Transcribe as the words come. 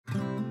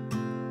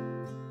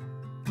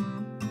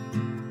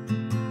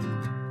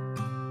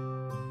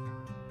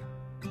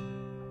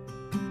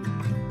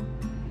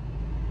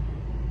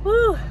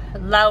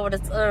Lord,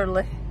 it's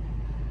early.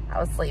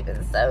 I was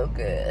sleeping so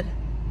good.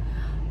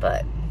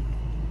 But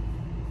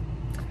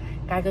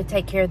gotta go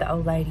take care of the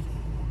old lady.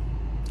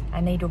 I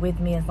need her with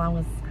me as long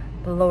as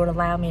the Lord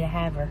allow me to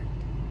have her.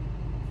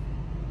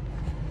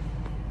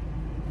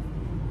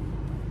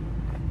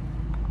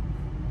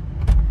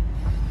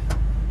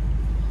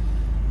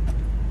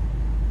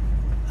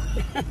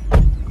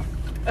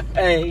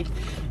 Hey,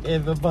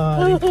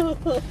 everybody.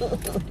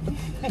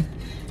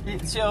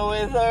 It sure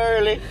is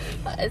early.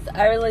 It's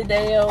early,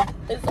 Dale.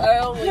 It's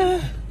early.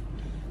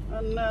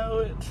 I know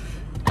it.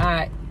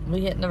 Alright,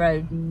 we hitting the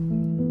road.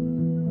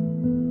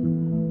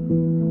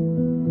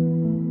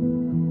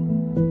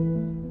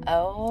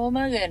 Oh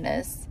my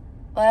goodness.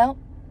 Well,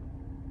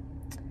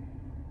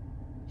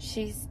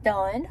 she's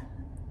done.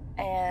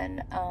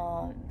 And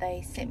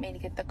they sent me to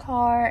get the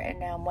car, and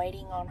now I'm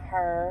waiting on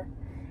her.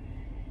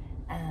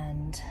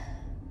 And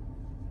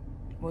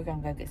we're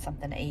gonna go get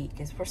something to eat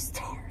because we're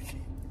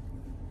starving.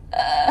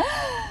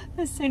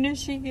 As soon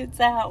as she gets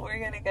out, we're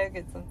gonna go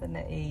get something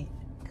to eat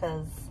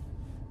because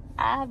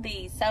I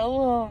be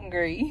so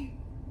hungry,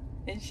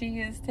 and she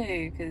is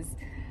too, because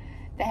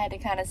they had to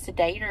kind of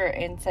sedate her,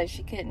 and so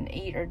she couldn't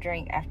eat or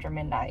drink after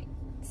midnight,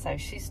 so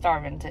she's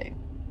starving too.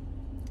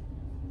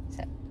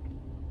 So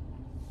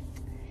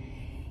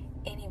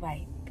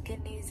anyway, the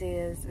good news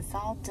is it's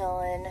all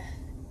done,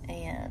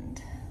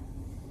 and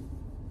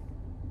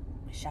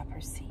we shall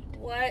proceed.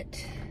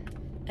 What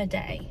a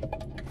day.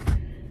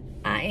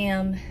 I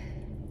am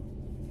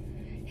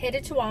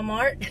headed to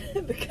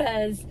Walmart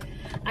because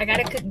I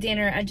gotta cook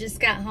dinner. I just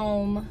got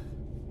home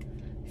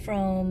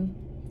from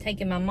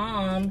taking my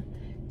mom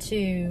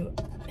to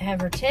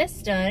have her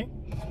test done,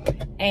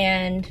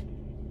 and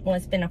well,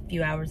 it's been a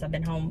few hours. I've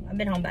been home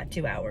about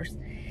 2 hours,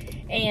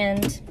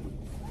 and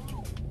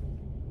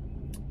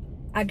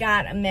I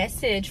got a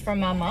message from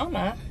my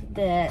mama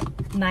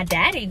that my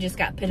daddy just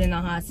got put in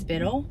the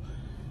hospital.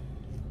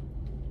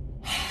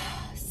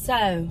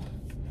 So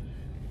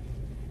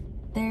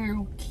they're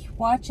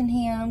watching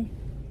him,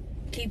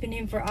 keeping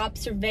him for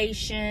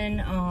observation.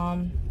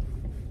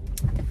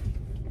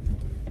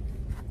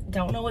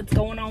 Don't know what's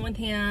going on with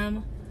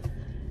him.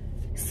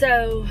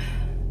 So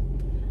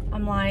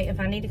I'm like, if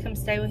I need to come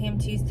stay with him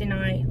Tuesday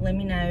night, let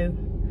me know.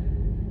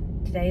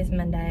 Today is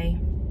Monday,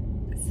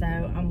 so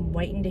I'm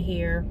waiting to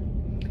hear.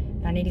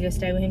 If I need to go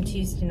stay with him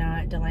Tuesday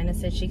night, Delana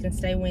said she can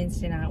stay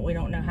Wednesday night. We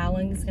don't know how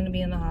long he's going to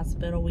be in the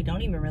hospital. We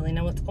don't even really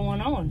know what's going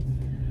on.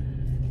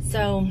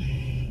 So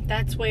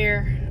that's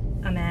where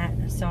I'm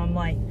at. So I'm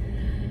like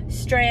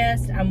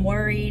stressed. I'm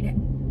worried.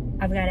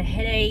 I've got a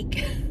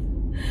headache.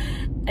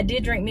 I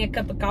did drink me a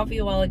cup of coffee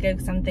a while ago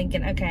because I'm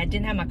thinking, okay, I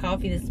didn't have my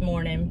coffee this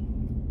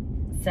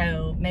morning,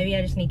 so maybe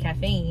I just need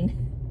caffeine.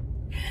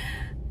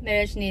 Maybe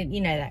I just need,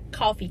 you know, that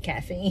coffee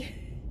caffeine.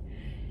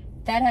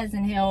 That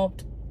hasn't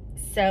helped.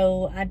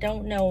 So I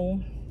don't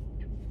know.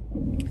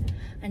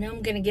 I know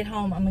I'm gonna get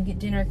home. I'm gonna get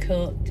dinner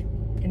cooked,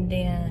 and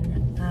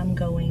then I'm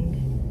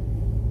going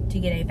to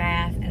get a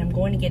bath, and I'm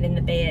going to get in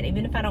the bed.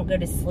 Even if I don't go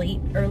to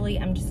sleep early,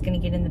 I'm just gonna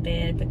get in the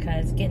bed,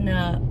 because getting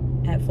up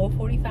at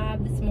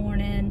 4:45 this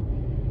morning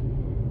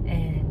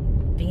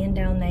and being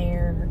down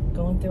there,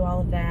 going through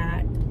all of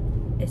that,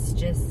 it's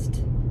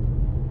just,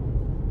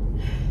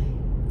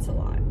 it's a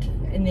lot.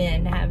 And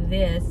then have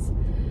this,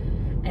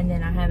 and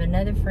then I have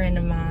another friend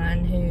of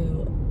mine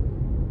who,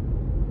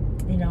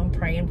 you know, I'm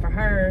praying for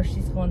her.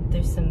 She's going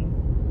through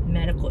some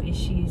medical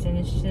issues, and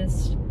it's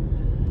just,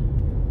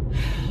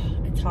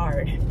 it's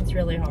hard. It's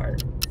really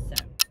hard. So,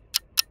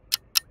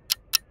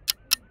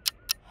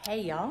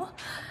 hey y'all.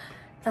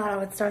 Thought I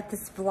would start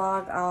this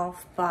vlog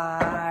off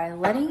by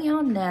letting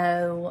y'all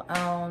know,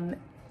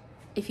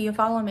 if you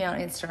follow me on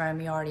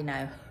Instagram, you already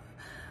know,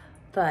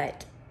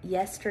 but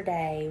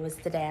yesterday was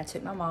the day I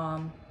took my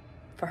mom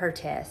for her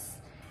tests.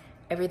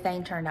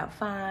 Everything turned out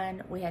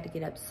fine. We had to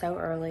get up so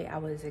early. I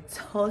was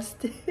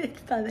exhausted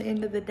by the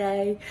end of the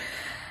day,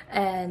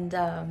 and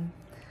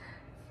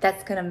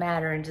that's gonna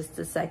matter in just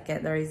a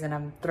second, the reason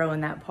I'm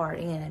throwing that part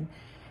in.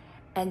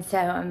 And so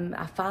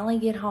I finally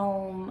get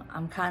home.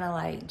 I'm kind of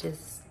like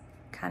just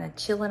kind of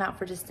chilling out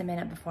for just a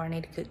minute before I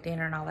need to cook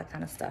dinner and all that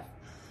kind of stuff.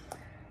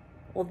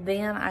 Well,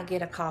 then I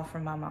get a call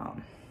from my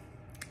mom,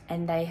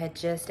 and they had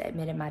just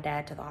admitted my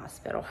dad to the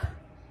hospital.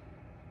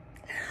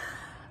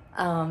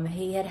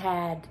 He had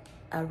had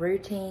a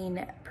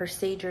routine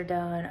procedure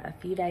done a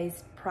few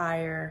days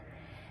prior,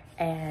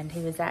 and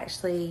he was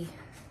actually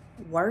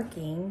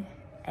working,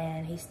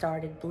 and he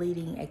started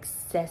bleeding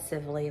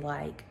excessively,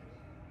 like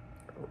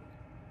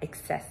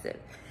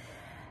excessive.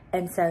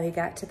 And so he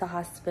got to the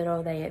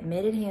hospital. They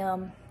admitted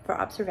him for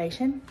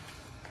observation,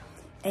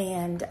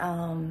 and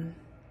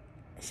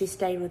she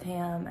stayed with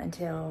him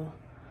until,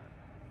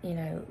 you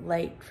know,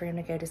 late for him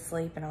to go to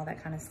sleep and all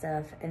that kind of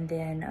stuff. And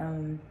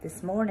then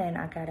this morning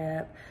I got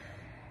up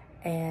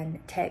and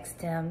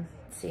texted him,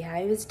 see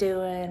how he was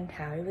doing,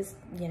 how he was,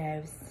 you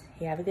know,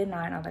 he have a good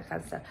night and all that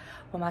kind of stuff.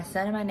 Well, my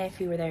son and my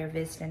nephew were there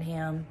visiting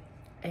him,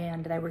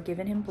 and they were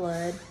giving him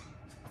blood.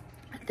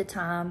 At the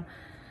time,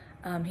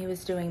 he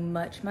was doing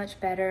much, much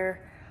better.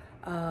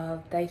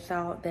 They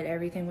thought that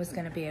everything was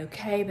gonna be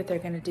okay, but they're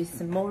gonna do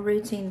some more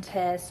routine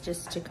tests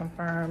just to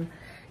confirm.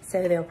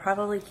 So they'll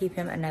probably keep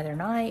him another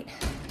night.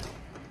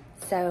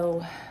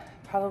 So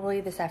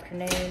probably this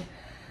afternoon,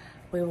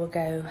 we will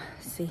go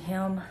see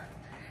him.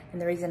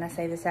 And the reason I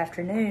say this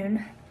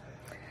afternoon,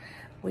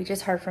 we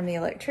just heard from the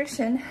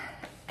electrician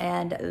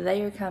and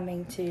they are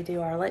coming to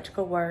do our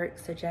electrical work.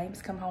 So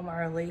James come home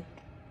early.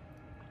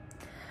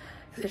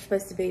 They're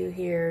supposed to be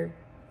here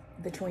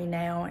between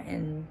now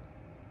and,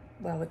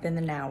 well, within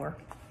an hour.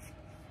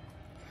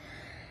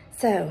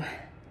 So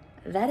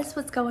that is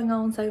what's going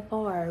on so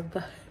far.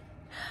 But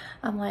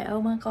I'm like,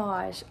 oh my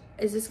gosh,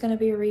 is this gonna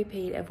be a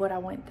repeat of what I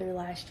went through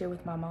last year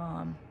with my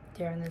mom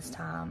during this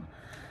time?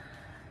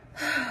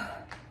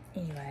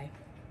 Anyway,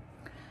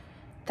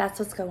 that's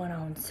what's going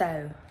on.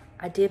 So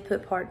I did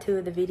put part 2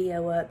 of the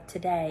video up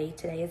today.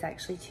 Today is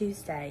actually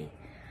Tuesday.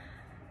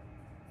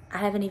 I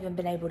haven't even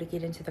been able to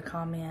get into the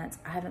comments.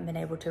 I haven't been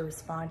able to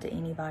respond to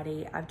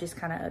anybody. I've just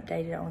kind of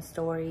updated on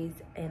stories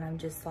and I'm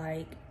just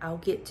like, I'll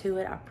get to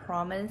it, I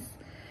promise.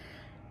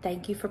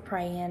 Thank you for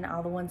praying.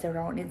 All the ones that were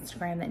on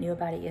Instagram that knew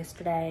about it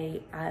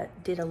yesterday. I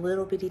did a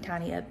little bitty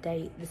tiny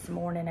update this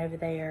morning over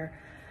there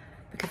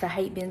because I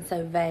hate being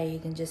so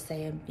vague and just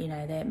saying, you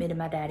know, they admitted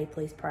my daddy,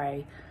 please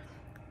pray.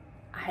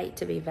 I hate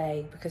to be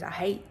vague because I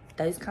hate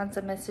those kinds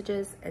of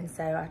messages. And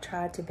so I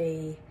tried to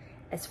be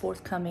as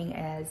forthcoming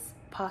as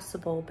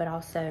possible, but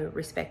also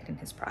respecting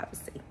his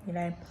privacy, you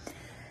know?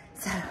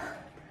 So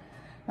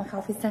my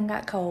coffee's done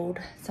got cold,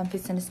 so I'm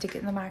fixing to stick it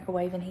in the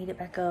microwave and heat it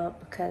back up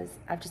because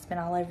I've just been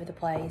all over the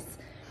place.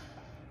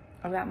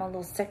 I've got my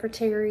little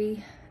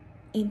secretary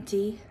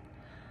empty,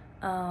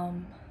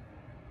 and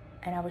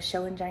I was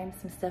showing James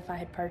some stuff I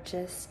had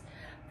purchased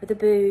for the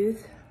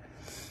booth.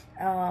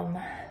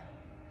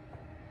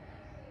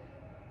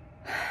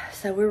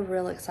 So we're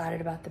real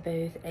excited about the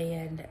booth,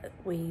 and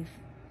we're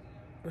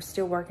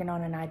still working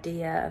on an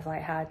idea of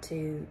like how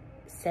to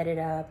set it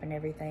up and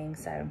everything.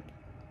 So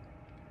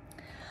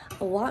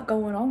a lot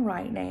going on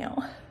right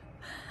now,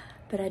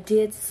 but I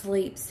did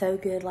sleep so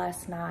good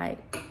last night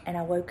and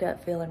I woke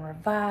up feeling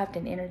revived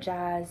and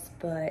energized.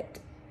 But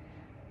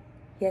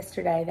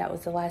yesterday, that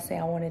was the last thing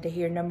I wanted to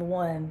hear. Number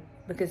one,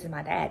 because of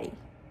my daddy,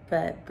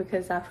 but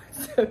because I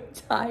was so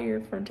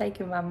tired from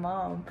taking my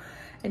mom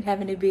and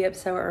having to be up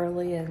so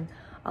early and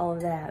all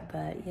of that.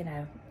 But you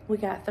know, we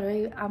got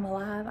through. I'm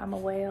alive, I'm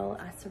well,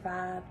 I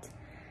survived,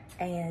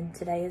 and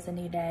today is a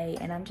new day,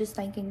 and I'm just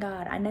thanking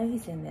God. I know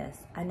he's in this,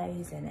 I know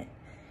he's in it,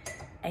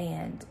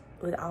 and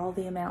with all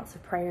the amounts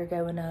of prayer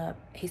going up,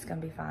 he's gonna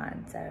be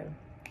fine. So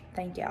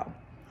thank y'all.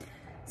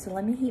 So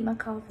let me heat my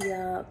coffee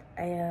up,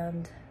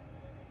 and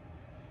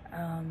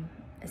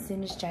as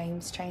soon as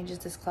James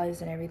changes his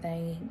clothes and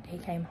everything, he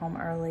came home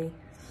early,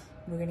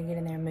 we're gonna get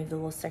in there and move the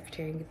little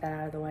secretary and get that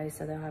out of the way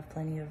so they'll have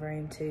plenty of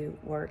room to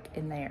work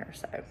in there.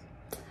 So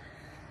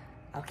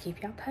I'll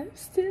keep y'all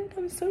posted.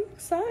 I'm so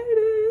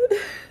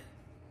excited.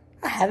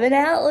 I have an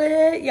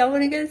outlet. Y'all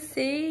wanna go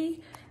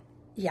see?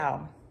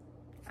 Y'all,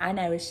 I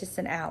know it's just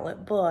an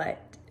outlet,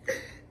 but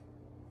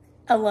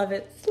I love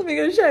it. Let me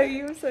go show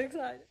you. I'm so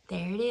excited.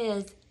 There it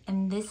is.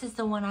 And this is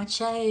the one I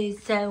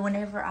chose. So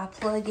whenever I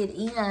plug it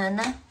in,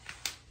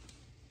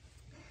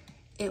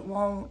 it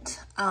won't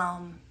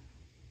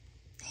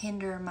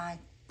hinder my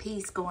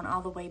piece going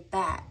all the way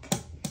back.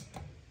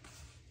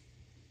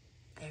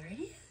 There it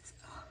is.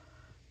 Oh,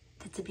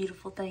 that's a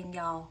beautiful thing,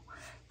 y'all.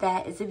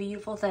 That is a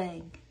beautiful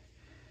thing.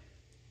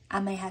 I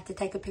may have to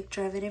take a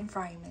picture of it and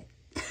frame it.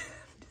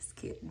 I'm just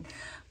kidding.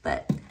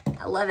 But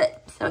I love it.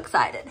 So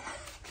excited.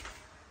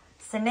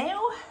 So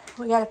now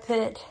we got to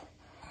put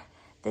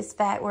this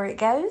back where it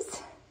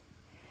goes.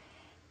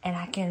 And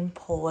I can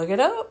plug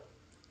it up.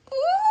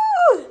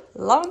 Woo!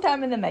 Long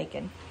time in the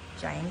making.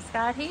 James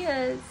got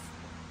his.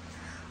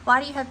 Why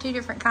do you have 2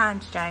 different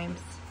kinds, James?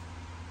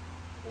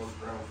 One's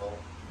ground fault.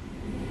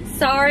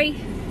 Sorry,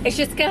 it's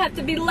just gonna have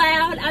to be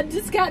loud. I've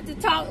just got to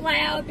talk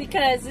loud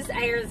because this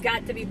air has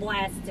got to be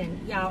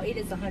blasting. Y'all, it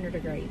is 100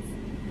 degrees.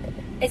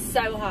 It's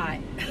so hot.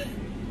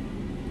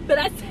 But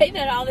I say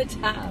that all the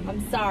time.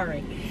 I'm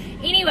sorry.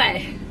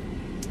 Anyway,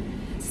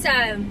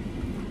 so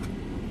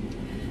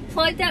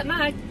plugged up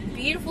my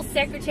beautiful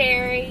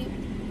secretary,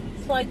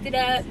 plugged it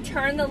up,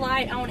 turned the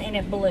light on, and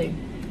it blew.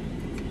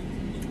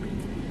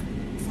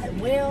 So,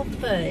 well,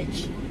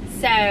 fudge.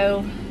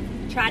 So,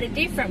 tried a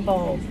different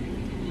bulb.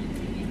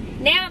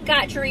 Now I've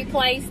got to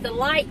replace the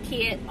light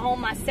kit on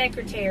my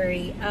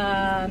secretary.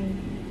 Like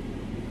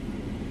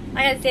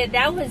I said,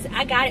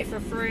 I got it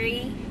for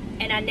free,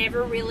 and I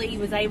never really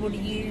was able to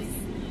use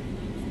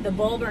the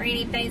bulb or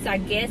anything, so I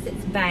guess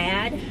it's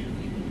bad.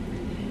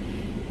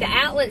 The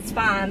outlet's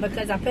fine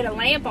because I put a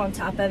lamp on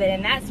top of it,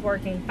 and that's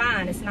working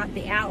fine. It's not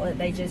the outlet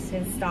they just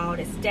installed.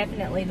 It's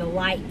definitely the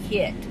light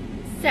kit.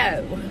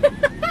 So,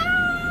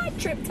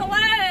 trip to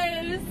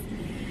Lowe's.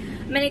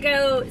 I'm gonna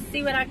go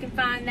see what I can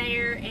find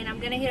there, and I'm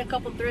gonna hit a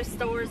couple thrift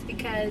stores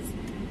because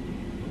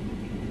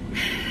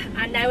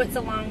I know it's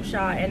a long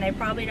shot and they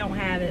probably don't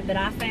have it, but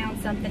I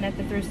found something at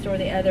the thrift store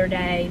the other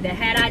day that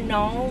had I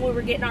known we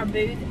were getting our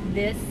booth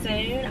this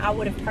soon, I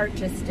would have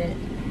purchased it.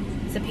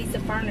 It's a piece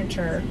of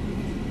furniture.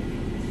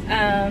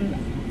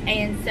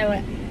 And so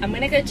I'm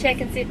gonna go check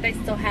and see if they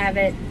still have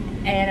it,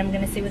 and I'm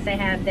gonna see what they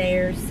have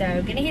there.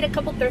 So gonna hit a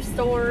couple thrift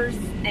stores,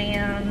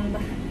 and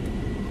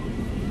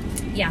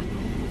yeah.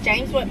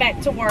 James went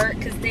back to work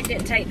because it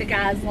didn't take the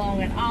guys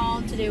long at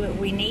all to do what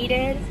we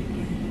needed.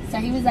 So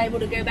he was able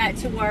to go back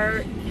to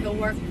work. He'll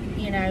work,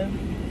 you know,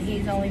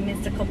 he's only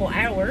missed a couple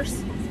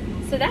hours.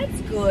 So that's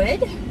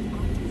good.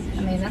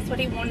 I mean, that's what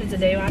he wanted to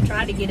do. I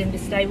tried to get him to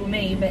stay with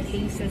me, but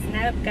he says,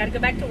 nope, gotta go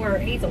back to work.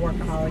 He's a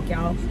workaholic,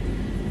 y'all.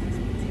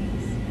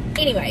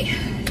 Anyway,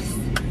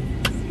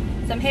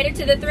 so I'm headed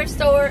to the thrift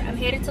store. I'm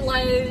headed to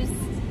Lowe's,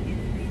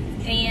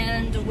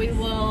 and we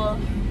will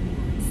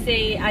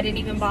see. I didn't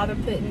even bother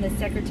putting the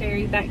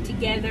secretary back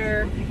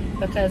together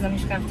because I'm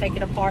just gonna have to take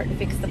it apart to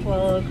fix the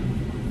plug.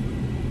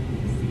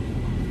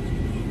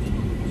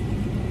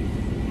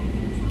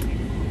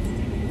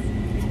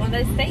 It's one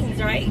of those things,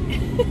 right?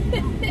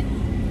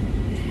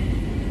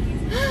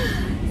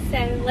 So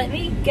let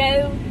me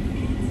go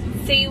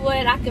see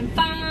what I can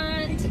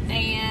find,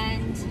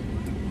 and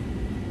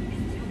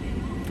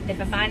if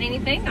I find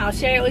anything, I'll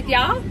share it with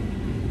y'all.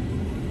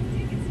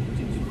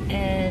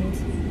 And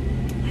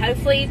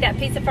hopefully that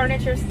piece of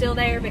furniture is still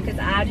there, because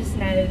I just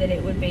know that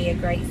it would be a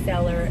great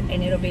seller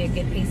and it'll be a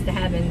good piece to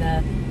have in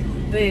the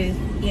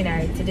booth, you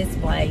know, to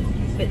display,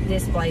 put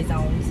displays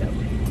on. So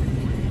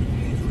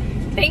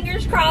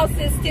fingers crossed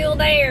it's still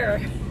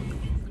there.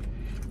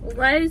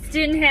 Lowe's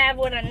didn't have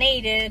what I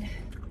needed,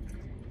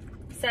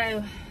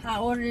 so I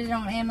ordered it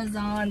on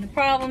Amazon. The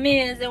problem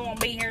is it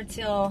won't be here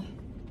till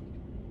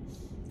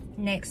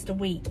next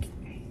week.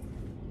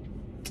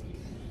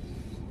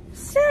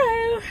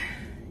 So,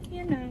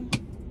 you know,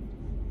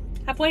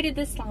 I've waited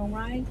this long,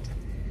 right?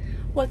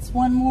 What's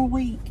one more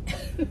week?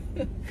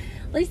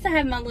 At least I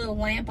have my little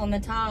lamp on the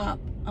top.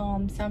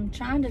 So I'm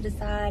trying to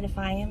decide if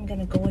I am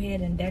gonna go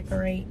ahead and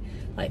decorate,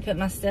 like put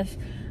my stuff.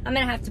 I'm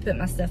gonna have to put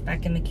my stuff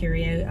back in the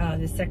curio,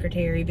 the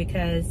secretary,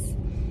 because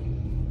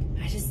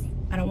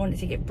I don't want it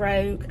to get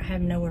broke. I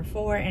have nowhere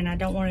for it, and I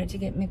don't want it to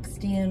get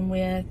mixed in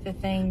with the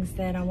things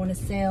that I want to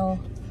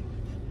sell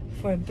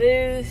for a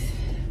booth.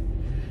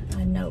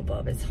 I know,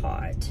 Bub, it's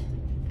hot.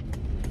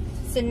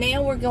 So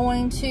now we're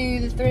going to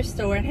the thrift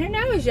store, and who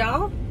knows,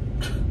 y'all?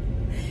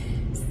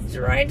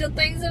 Stranger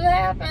things have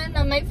happened.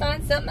 I may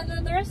find something at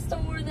the thrift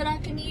store that I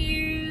can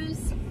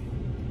use.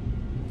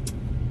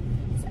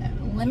 So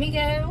let me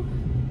go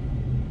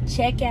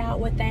check out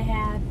what they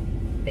have.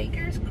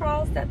 Fingers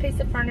crossed that piece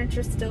of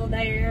furniture's still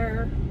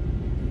there.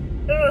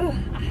 Ugh,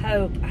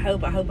 I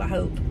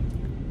hope.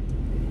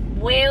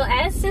 Well,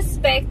 as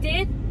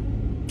suspected,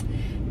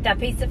 that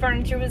piece of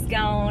furniture was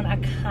gone. I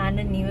kind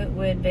of knew it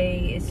would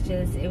be. It's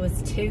just, it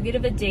was too good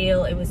of a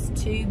deal. It was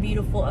too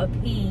beautiful a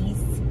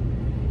piece.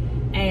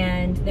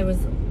 And there was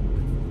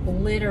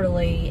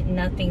literally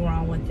nothing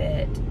wrong with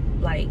it.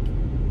 Like,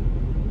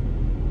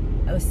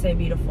 it was so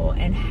beautiful.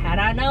 And had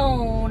I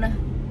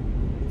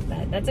known,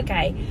 but that's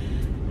okay.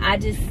 I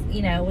just,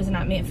 you know, it was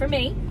not meant for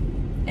me.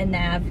 And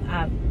now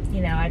you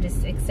know, I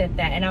just accept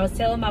that. And I was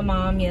telling my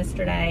mom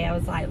yesterday, I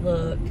was like,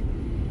 look,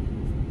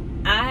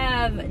 I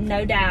have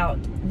no doubt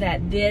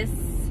that this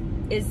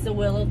is the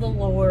will of the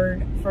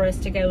Lord for us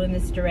to go in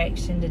this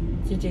direction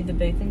to do the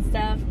booth and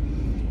stuff.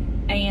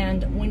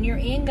 And when you're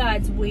in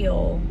God's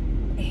will,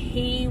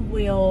 He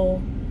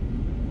will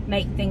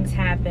make things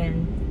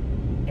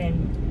happen.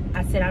 And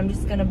I said, I'm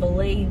just going to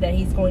believe that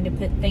He's going to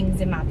put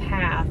things in my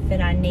path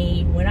that I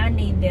need. When I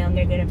need them,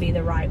 they're going to be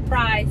the right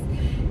price,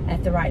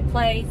 at the right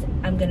place.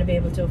 I'm going to be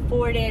able to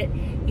afford it,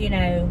 you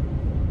know.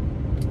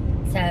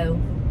 So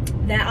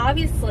that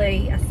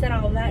obviously, I said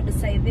all that to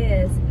say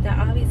this, that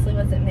obviously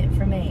wasn't meant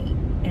for me,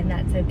 and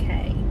that's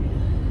okay.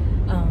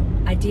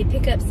 I did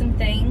pick up some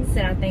things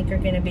that I think are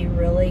going to be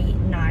really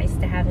nice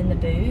to have in the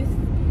booth,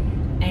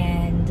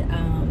 and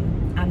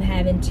I'm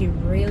having to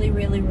really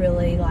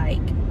like,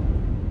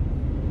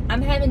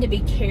 I'm having to be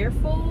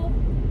careful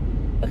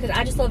because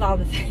I just love all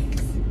the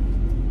things.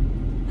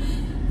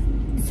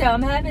 So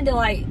I'm having to,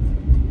 like,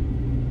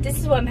 this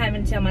is what I'm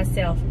having to tell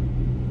myself.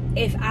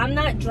 If I'm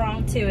not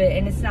drawn to it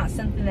and it's not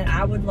something that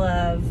I would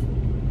love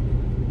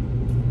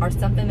or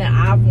something that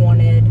I've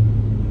wanted,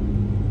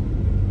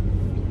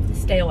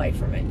 stay away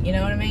from it. You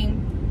know what I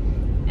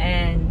mean?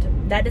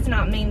 And that does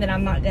not mean that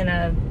I'm not going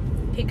to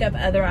pick up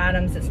other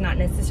items that's not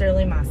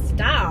necessarily my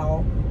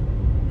style,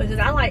 because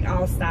I like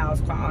all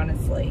styles, quite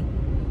honestly.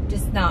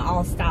 Just not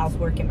all styles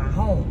work in my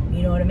home.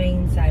 You know what I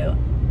mean? So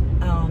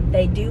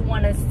they do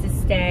want us to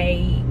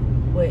stay,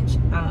 which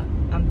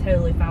I'm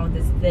totally fine with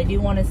this. They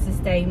do want us to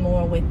stay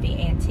more with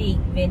the antique,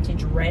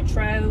 vintage,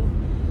 retro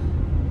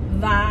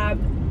vibe.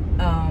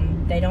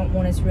 They don't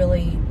want us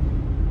really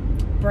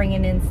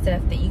bringing in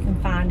stuff that you can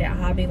find at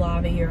Hobby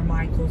Lobby or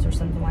Michael's or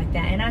something like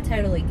that. And I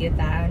totally get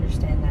that. I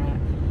understand that.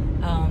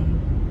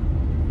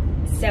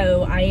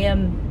 So I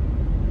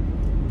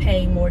am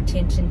paying more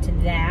attention to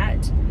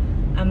that.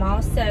 I'm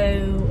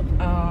also,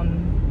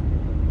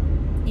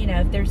 you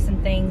know, if there's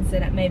some things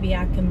that maybe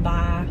I can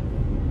buy,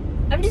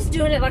 I'm just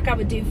doing it like I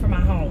would do for my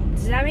home.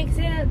 Does that make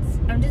sense?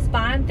 I'm just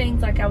buying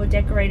things like I would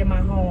decorate in my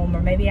home,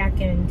 or maybe I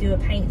can do a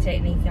paint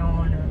technique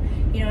on, or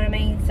you know what I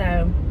mean?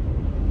 So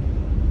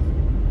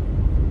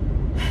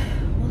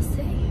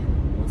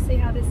we'll see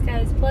how this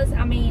goes. Plus,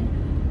 I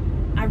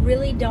mean, I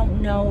really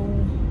don't know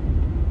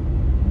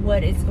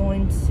what it's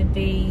going to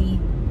be.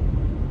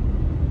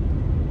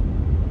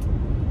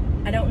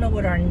 I don't know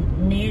what our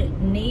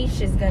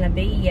niche is going to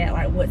be yet,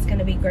 like what's going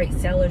to be great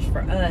sellers for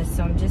us.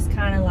 So I'm just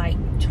kind of like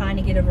trying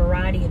to get a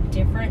variety of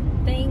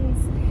different things,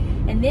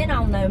 and then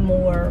I'll know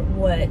more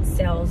what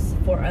sells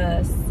for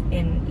us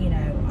and, you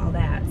know, all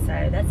that.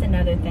 So that's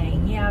another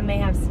thing. Yeah, I may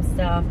have some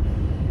stuff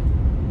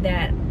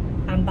that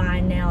I'm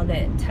buying now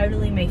that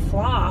totally may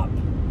flop,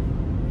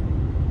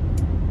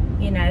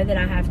 you know, that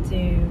I have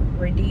to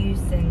reduce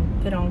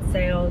and put on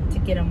sale to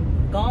get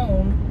them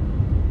gone.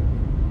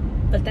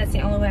 But that's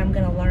the only way I'm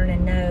going to learn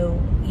and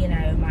know, you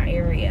know, my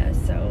area.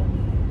 So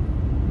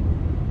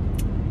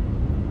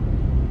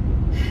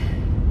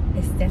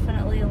it's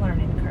definitely a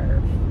learning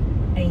curve.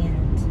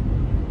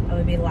 And I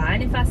would be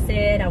lying if I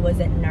said I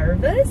wasn't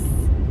nervous.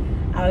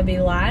 I would be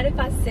lying if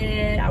I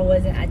said I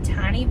wasn't a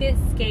tiny bit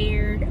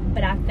scared.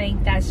 But I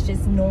think that's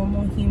just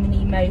normal human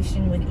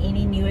emotion with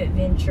any new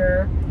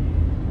adventure.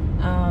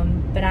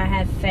 But I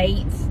have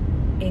faith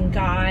in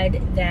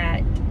God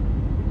that,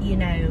 you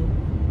know,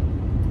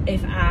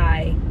 if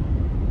I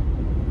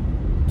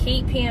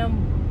keep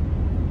Him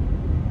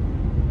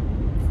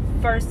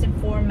first and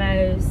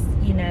foremost,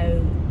 you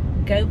know,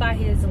 go by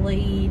His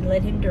lead,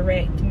 let Him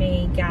direct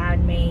me,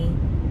 guide me,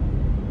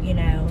 you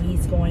know,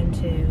 He's going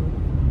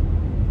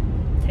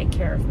to take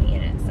care of me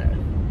in it. So,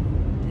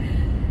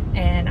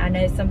 and I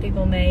know some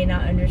people may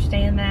not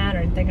understand that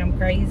or think I'm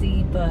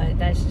crazy, but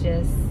that's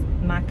just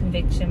my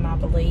conviction, my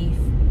belief.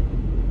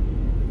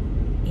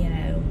 You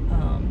know,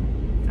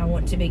 I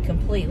want to be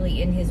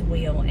completely in His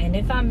will, and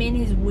if I'm in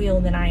His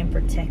will, then I am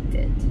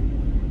protected.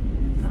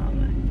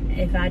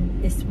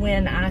 It's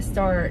when I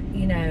start,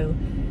 you know,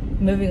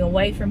 moving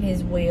away from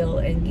His will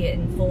and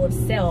getting full of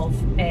self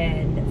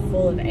and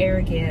full of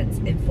arrogance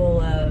and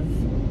full of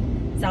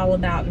it's all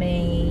about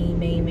me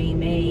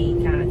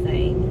kind of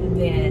thing,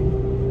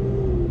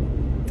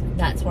 then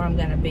that's where I'm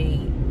gonna be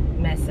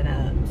messing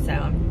up.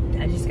 So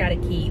I just got to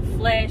keep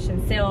flesh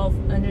and self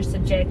under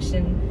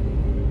subjection,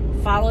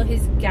 follow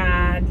His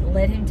guide,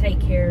 let Him take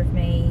care of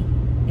me,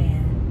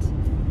 and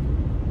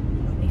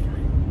I'll be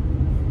fine.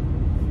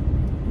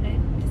 You know,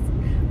 just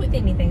with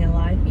anything in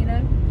life, you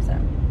know. So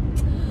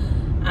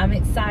I'm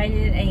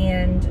excited,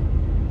 and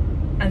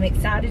I'm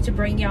excited to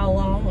bring y'all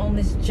along on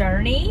this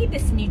journey,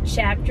 this new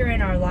chapter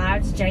in our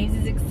lives. James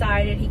is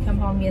excited. He come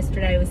home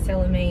yesterday, was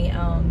telling me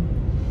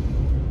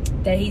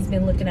that he's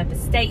been looking up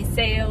estate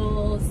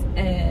sales,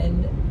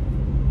 and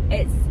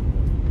it's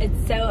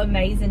so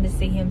amazing to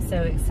see him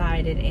so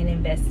excited and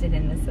invested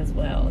in this as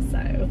well.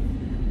 So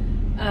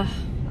I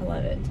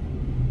love it.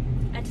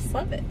 I just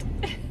love it.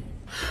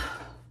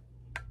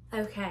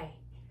 Okay,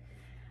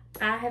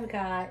 I have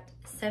got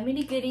so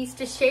many goodies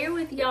to share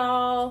with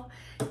y'all.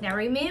 Now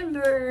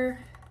remember,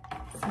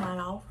 it's not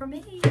all for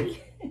me.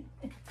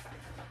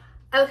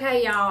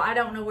 Okay, y'all, I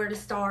don't know where to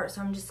start,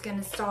 so I'm just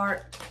gonna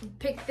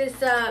pick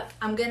this up.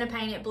 I'm gonna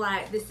paint it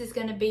black. This is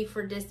gonna be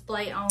for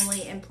display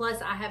only, and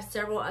plus I have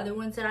several other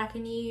ones that I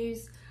can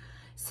use.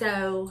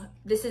 So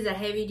this is a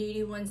heavy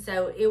duty one,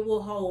 so it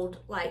will hold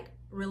like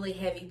really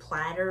heavy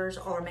platters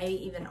or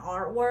maybe even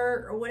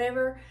artwork or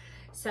whatever.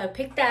 So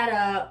pick that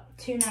up,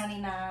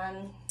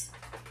 $2.99.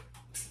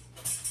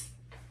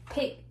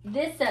 Pick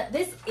this up.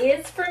 This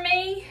is for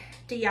me.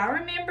 Do y'all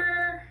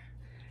remember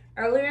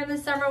earlier in the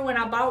summer when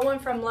I bought one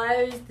from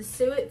Lowe's, the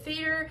suet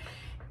feeder,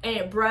 and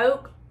it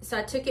broke? So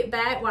I took it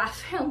back. Well, I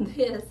found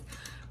this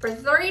for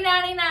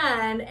 $3.99,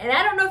 and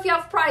I don't know if y'all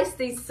have priced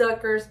these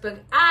suckers, but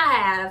I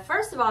have.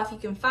 First of all, if you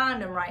can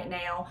find them right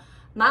now,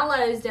 my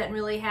Lowe's doesn't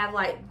really have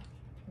like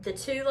the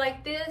two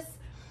like this,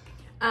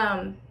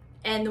 and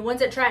the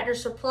ones at Tractor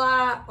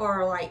Supply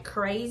are like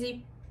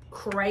crazy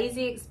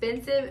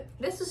expensive.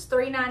 This was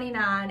 $3.99,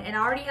 and I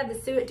already have the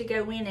suet to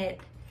go in it.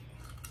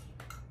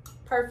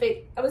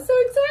 Perfect. I was so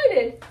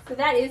excited. So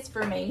that is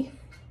for me.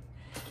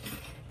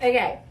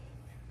 Okay.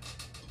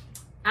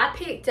 I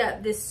picked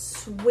up this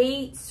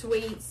sweet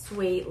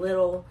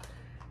little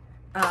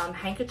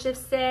handkerchief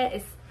set.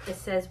 It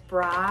says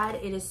bride.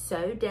 It is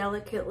so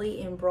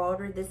delicately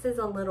embroidered. This is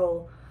a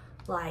little,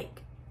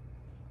 like,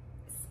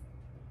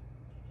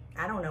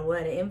 I don't know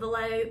what, an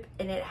envelope,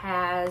 and it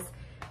has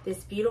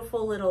this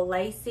beautiful little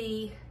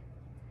lacy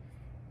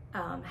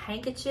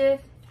handkerchief,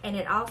 and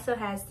it also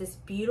has this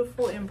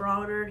beautiful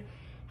embroidered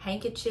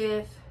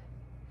handkerchief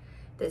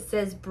that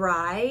says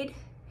bride,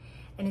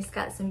 and it's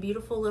got some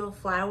beautiful little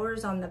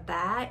flowers on the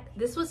back.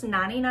 This was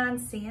 99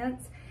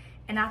 cents,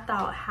 and I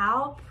thought,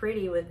 how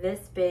pretty would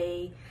this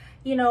be,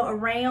 you know,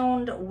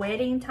 around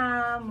wedding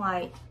time,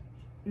 like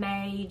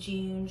May,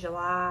 June,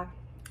 July.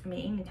 I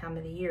mean, any time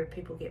of the year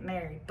people get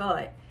married,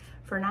 but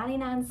for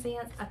 99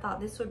 cents, I thought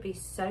this would be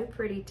so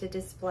pretty to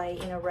display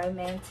in a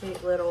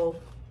romantic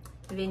little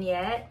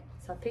vignette.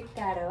 So I picked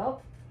that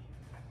up.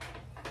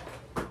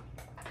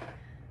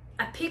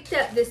 I picked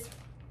up this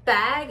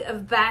bag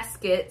of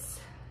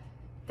baskets.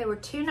 They were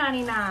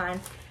 $2.99,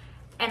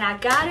 and I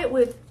got it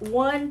with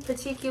one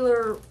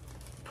particular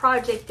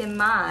project in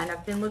mind.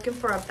 I've been looking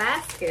for a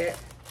basket,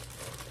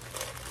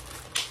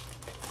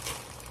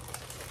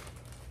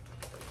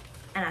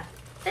 and I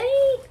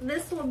think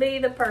this will be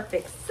the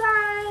perfect size.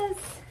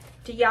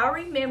 Do y'all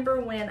remember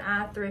when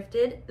I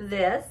thrifted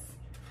this?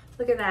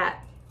 Look at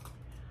that.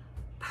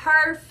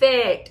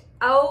 Perfect.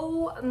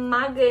 Oh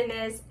my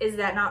goodness, is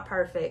that not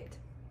perfect?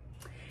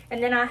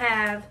 And then I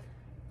have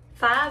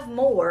 5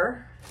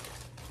 more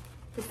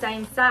the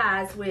same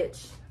size,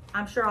 which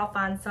I'm sure I'll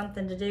find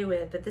something to do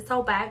with. But this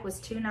whole bag was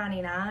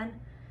 $2.99.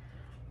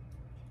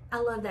 I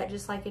love that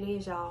just like it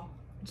is, y'all.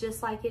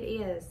 Just like it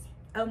is.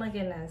 Oh my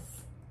goodness.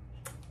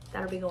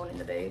 That'll be going in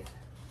the booth.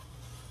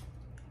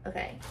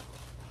 Okay.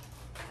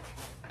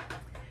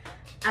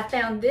 I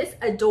found this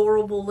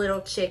adorable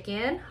little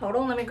chicken. Hold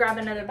on, let me grab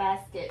another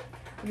basket.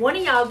 One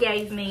of y'all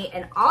gave me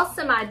an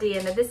awesome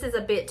idea. Now this is a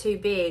bit too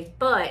big,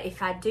 but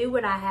if I do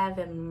what I have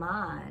in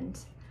mind,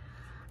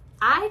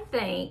 I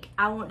think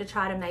I want to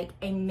try to make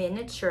a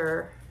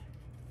miniature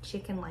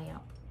chicken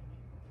lamp.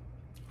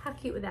 How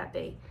cute would that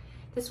be?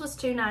 This was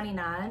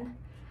 $2.99,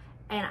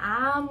 and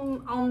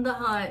I'm on the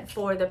hunt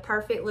for the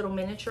perfect little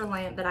miniature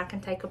lamp that I can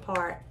take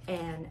apart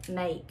and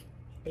make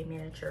a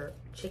miniature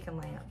chicken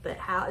lamp. But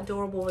how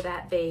adorable would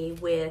that be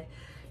with,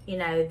 you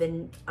know,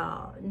 the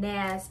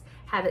nest,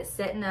 have it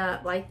setting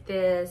up like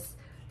this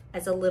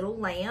as a little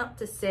lamp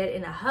to set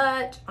in a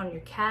hutch on your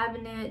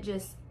cabinet.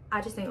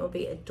 I just think it would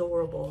be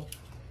adorable.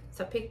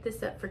 So I picked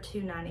this up for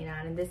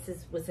 $2.99, and this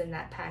was in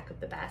that pack of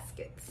the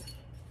baskets.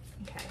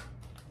 Okay.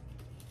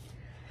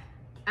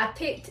 I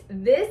picked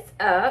this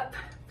up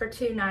for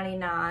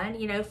 $2.99.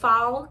 You know,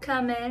 fall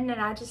coming,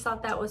 and I just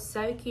thought that was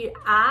so cute.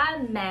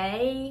 I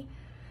may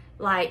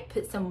like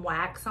put some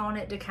wax on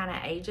it to kind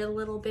of age it a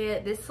little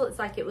bit. This looks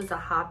like it was a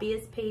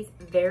hobbyist piece,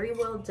 very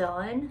well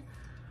done.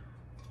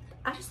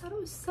 I just thought it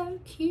was so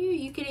cute.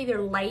 You could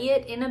either lay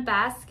it in a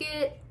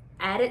basket,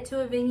 add it to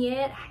a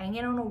vignette, hang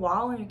it on a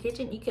wall in your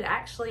kitchen. You could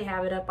actually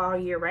have it up all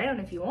year round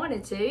if you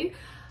wanted to.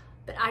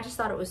 But I just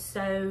thought it was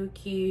so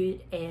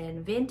cute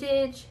and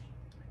vintage.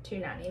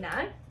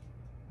 $2.99.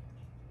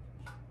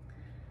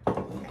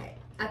 Okay,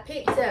 I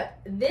picked up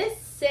this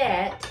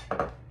set.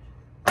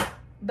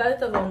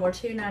 Both of them were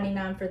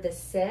 $2.99 for this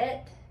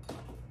set.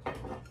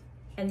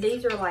 And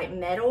these are like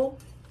metal.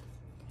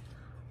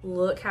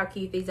 Look how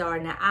cute these are.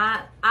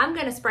 Now I'm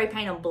gonna spray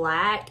paint them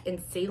black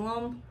and seal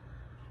them.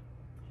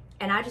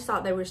 And I just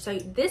thought they were so,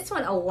 this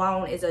one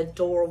alone is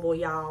adorable,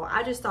 y'all.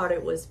 I just thought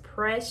it was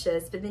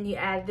precious, but then you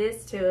add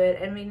this to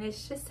it. I mean,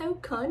 it's just so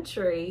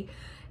country,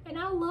 and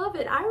I love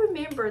it. I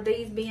remember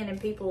these being in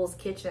people's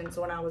kitchens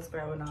when I was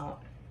growing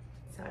up.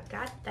 So I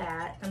got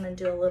that. I'm gonna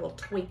do a little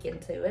tweak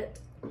into it.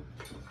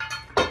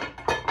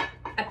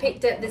 I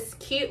picked up this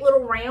cute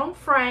little round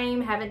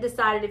frame. Haven't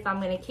decided if I'm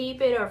gonna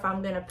keep it or if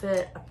I'm gonna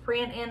put a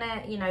print in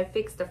it, you know,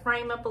 fix the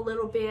frame up a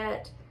little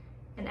bit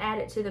and add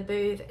it to the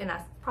booth. And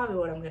that's probably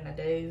what I'm gonna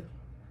do,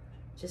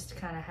 just to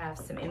kind of have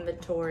some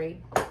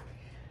inventory.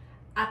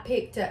 I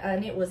picked up,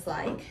 and it was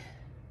like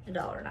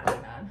 $1.99.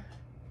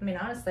 I mean,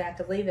 honestly, I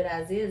could leave it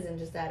as is and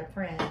just add a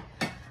print.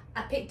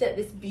 I picked up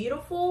this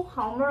beautiful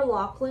Homer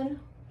Laughlin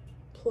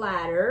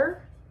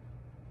platter.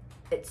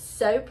 It's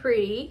so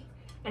pretty,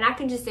 and I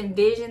can just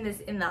envision this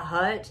in the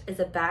hutch as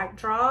a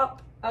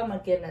backdrop. Oh my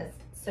goodness,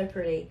 so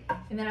pretty.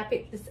 And then I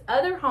picked this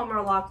other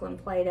Homer Laughlin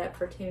plate up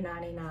for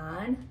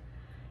 $2.99.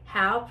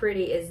 How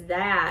pretty is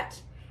that?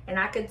 And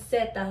I could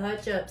set the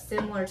hutch up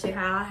similar to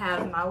how I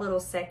have my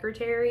little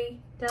secretary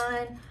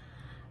done.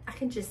 I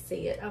can just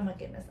see it. Oh my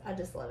goodness, I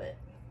just love it.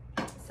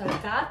 So I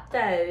got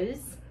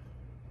those.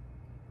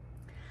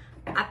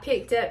 I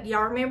picked up,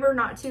 y'all remember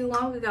not too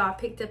long ago, I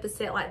picked up a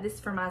set like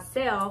this for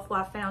myself. Well,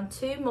 I found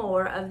 2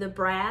 more of the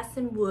brass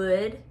and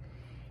wood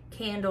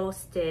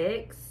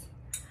candlesticks.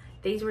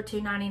 These were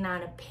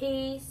 $2.99 a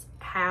piece.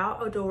 How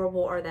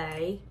adorable are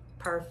they?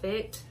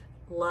 Perfect.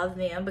 Love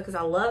them because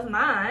I love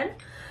mine.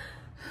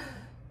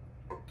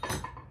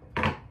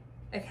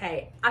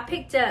 Okay, I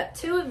picked up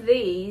 2 of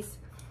these.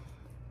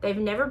 They've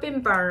never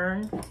been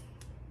burned.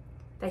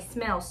 They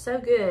smell so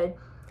good.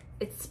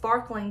 It's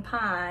sparkling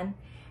pine,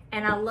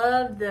 and I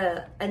love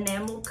the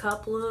enamel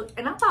cup look.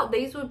 And I thought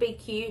these would be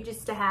cute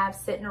just to have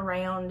sitting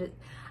around.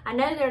 I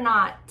know they're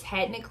not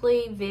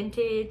technically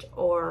vintage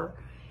or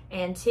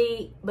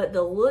antique, but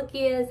the look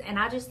is, and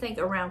I just think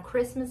around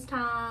Christmas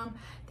time,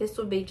 this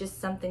would be just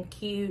something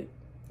cute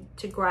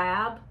to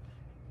grab.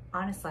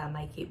 Honestly, I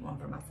may keep one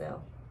for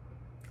myself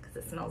because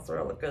it smells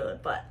really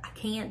good, but I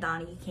can't,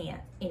 Donna, you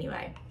can't.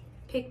 Anyway,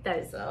 pick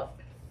those up.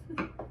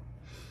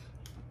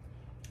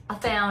 I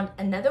found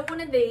another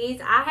one of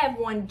these. I have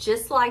one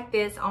just like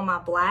this on my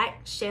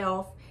black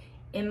shelf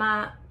in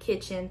my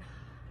kitchen.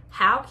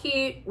 How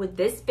cute would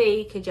this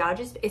be? Could y'all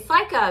just, it's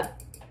like a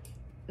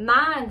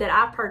mine that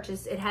I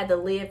purchased, it had the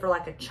lid for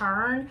like a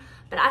churn,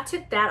 but I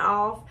took that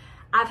off.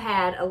 I've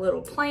had a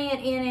little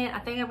plant in it. I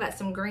think I've got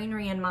some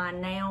greenery in mine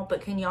now,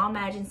 but can y'all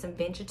imagine some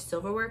vintage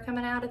silverware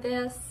coming out of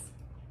this?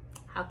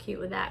 How cute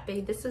would that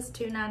be? This is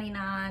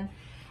 $2.99,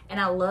 and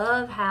I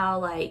love how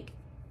like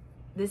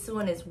this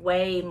one is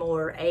way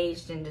more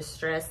aged and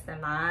distressed than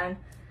mine,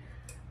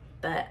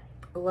 but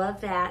I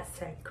love that,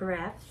 so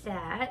grab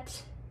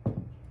that.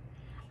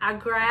 I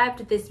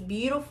grabbed this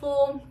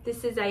beautiful,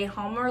 this is a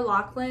Homer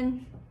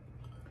Lachlan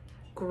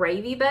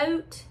gravy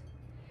boat.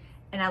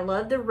 And I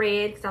love the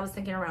red because I was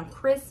thinking around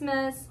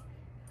Christmas.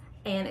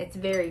 And it's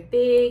very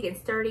big and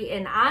sturdy.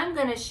 And I'm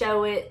going to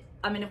show it.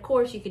 I mean, of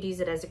course, you could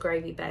use it as a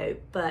gravy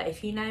boat. But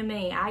if you know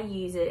me, I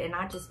use it and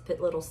I just put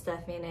little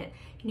stuff in it.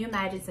 Can you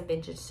imagine some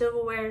vintage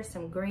silverware,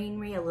 some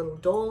greenery, a little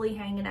doily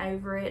hanging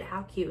over it?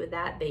 How cute would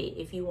that be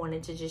if you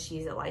wanted to just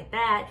use it like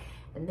that?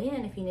 And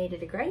then if you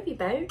needed a gravy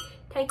boat,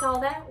 take all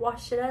that,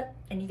 wash it up,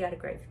 and you got a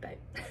gravy boat.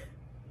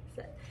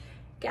 So,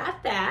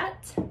 got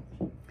that.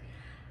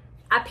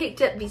 I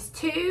picked up these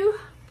 2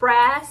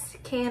 brass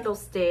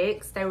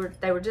candlesticks. They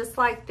were just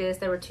like this.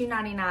 They were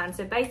 $2.99,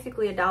 so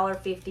basically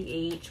 $1.50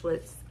 each,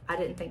 which I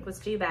didn't think was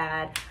too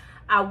bad.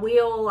 I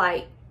will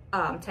like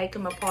take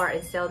them apart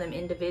and sell them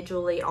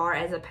individually or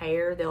as a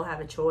pair. They'll have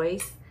a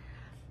choice,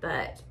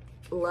 but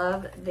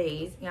love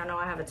these. Y'all know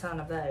I have a ton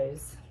of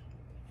those.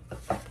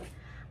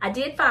 I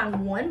did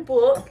find one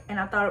book, and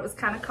I thought it was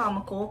kind of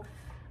comical.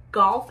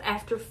 Golf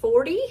After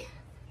 40.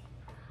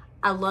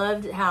 I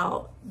loved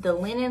how the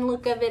linen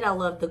look of it. I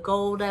loved the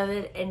gold of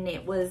it. And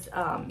it was,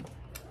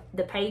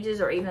 the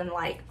pages are even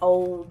like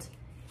old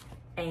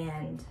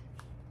and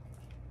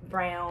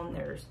brown.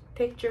 There's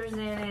pictures in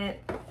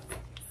it.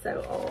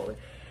 So old.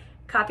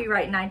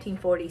 Copyright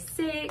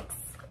 1946.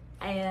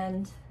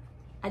 And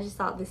I just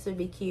thought this would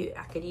be cute.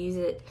 I could use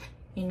it,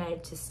 you know,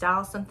 to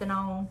style something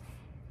on.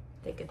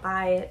 They could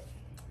buy it.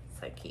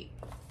 So cute.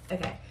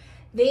 Okay.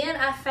 Then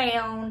I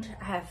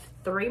have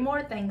 3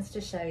 more things to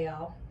show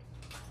y'all.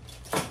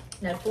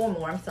 No, 4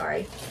 more, I'm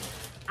sorry.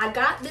 I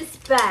got this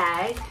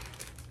bag,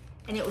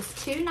 and it was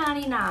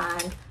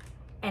 $2.99,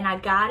 and I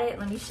got it,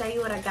 let me show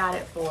you what I got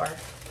it for.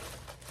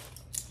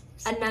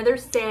 Another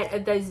set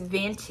of those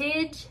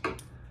vintage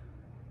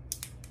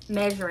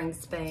measuring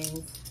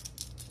spoons.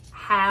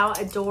 How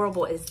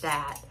adorable is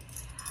that?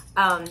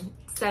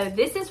 So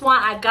this is why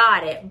I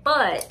got it,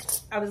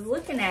 but I was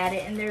looking at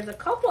it, and there's a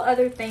couple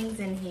other things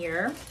in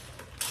here.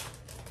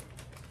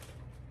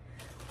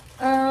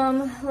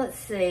 Let's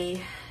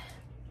see.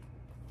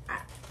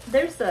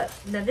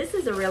 Now this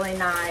is a really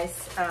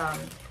nice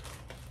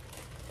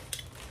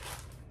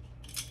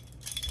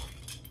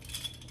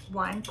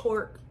wine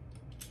cork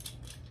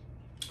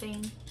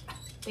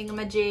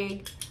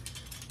thingamajig.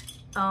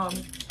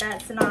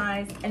 That's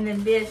nice. And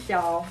then this,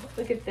 y'all,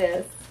 look at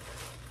this.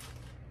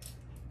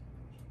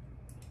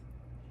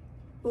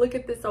 Look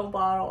at this old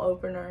bottle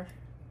opener.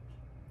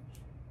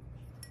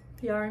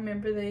 Y'all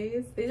remember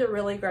these? These are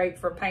really great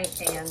for paint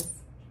cans.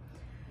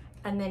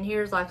 And then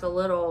here's like a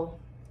little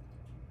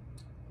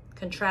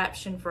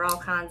contraption for all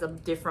kinds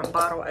of different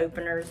bottle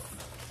openers.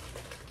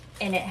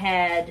 And it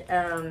had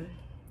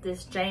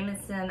this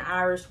Jameson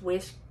Irish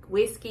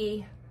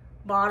whiskey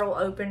bottle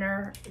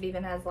opener. It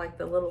even has like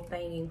the little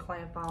thing you can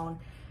clamp on.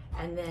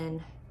 And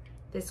then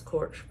this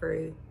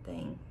corkscrew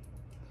thing.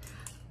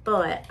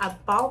 But I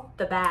bought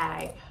the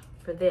bag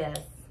for this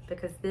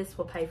because this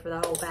will pay for the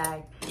whole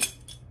bag.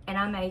 And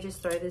I may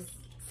just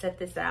set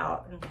this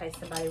out in case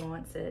somebody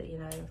wants it, you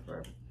know, for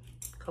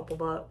a couple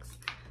bucks.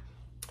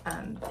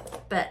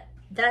 But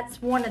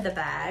that's one of the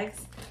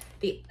bags.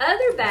 The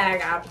other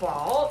bag I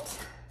bought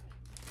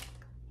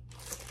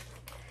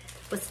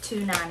was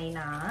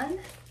 $2.99.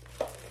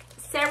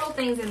 Several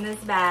things in this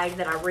bag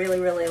that I really,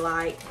 really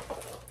like.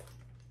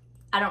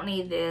 I don't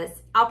need this.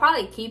 I'll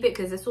probably keep it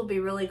because this will be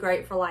really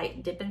great for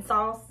like dipping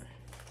sauce.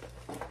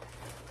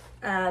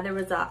 There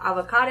was an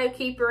avocado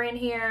keeper in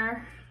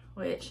here,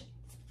 which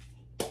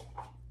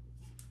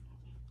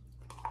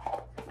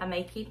I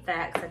may keep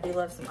that because I do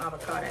love some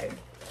avocado.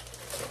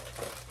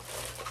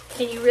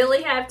 Can you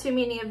really have too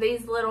many of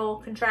these little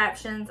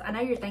contraptions? I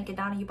know you're thinking,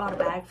 Donna, you bought a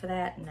bag for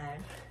that? No.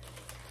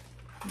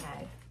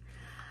 No.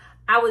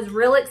 I was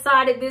real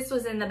excited this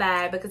was in the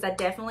bag because I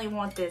definitely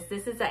want this.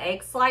 This is an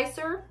egg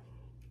slicer.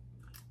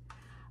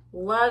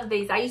 Love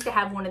these. I used to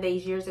have one of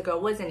these years ago.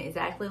 It wasn't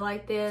exactly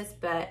like this,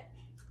 but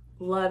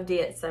loved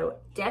it. So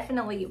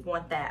definitely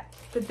want that.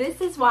 But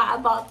this is why I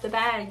bought the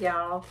bag,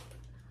 y'all.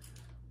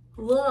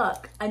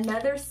 Look,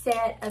 another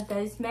set of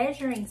those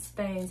measuring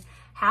spoons.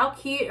 How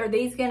cute are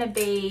these gonna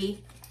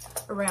be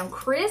around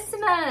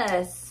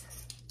Christmas?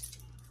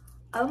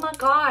 Oh my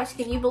gosh,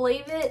 can you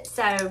believe it?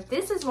 So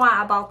this is why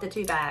I bought the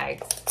 2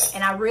 bags.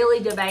 And I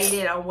really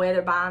debated on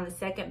whether buying the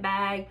second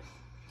bag.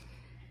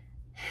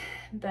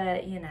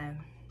 But, you know,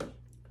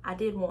 I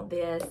did want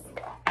this.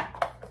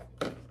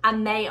 I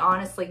may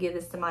honestly give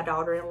this to my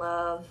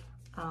daughter-in-law.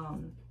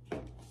 And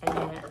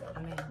then,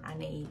 I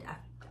mean, I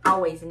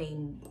always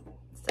need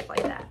stuff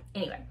like that.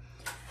 Anyway,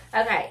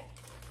 okay,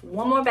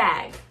 one more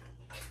bag.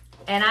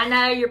 And I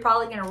know you're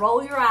probably going to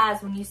roll your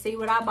eyes when you see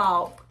what I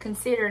bought,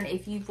 considering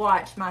if you've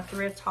watched my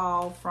thrift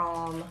haul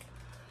from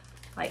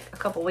like a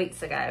couple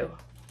weeks ago.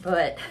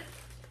 But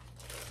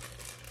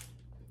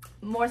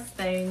more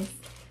spoons.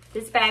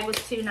 This bag was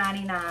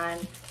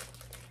 $2.99.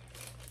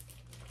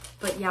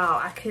 But y'all,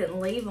 I couldn't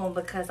leave them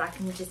because I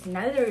can just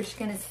know they're just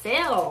going to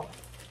sell.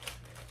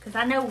 Because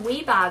I know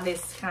we buy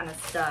this kind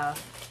of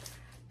stuff.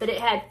 But it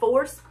had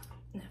four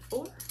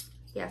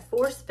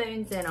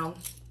spoons in them.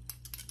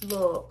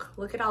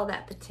 Look at all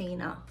that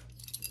patina.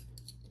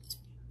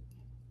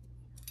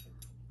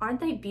 Aren't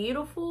they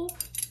beautiful?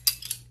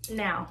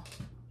 Now,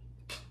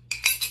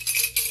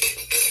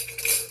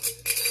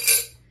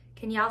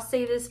 can y'all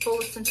see this full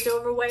of some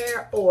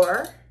silverware?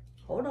 Or,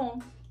 hold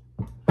on.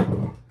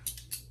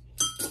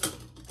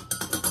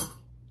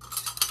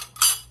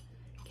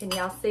 Can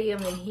y'all see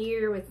them in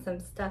here with some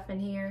stuff in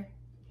here?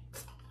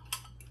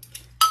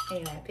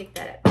 Anyway, I picked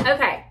that up.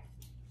 Okay.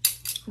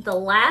 The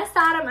last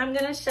item I'm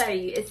going to show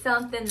you is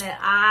something that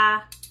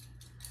I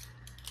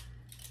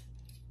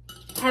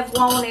have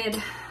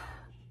wanted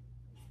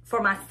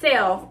for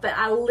myself, but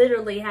I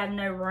literally have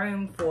no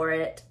room for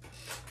it.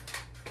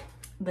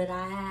 But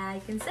I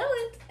can sell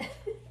it.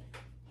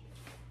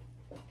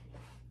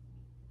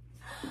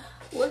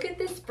 Look at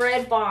this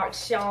bread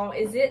box, y'all.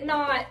 Is it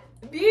not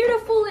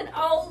beautiful and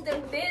old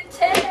and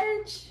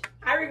vintage?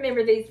 I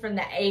remember these from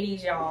the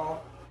 80s,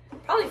 y'all.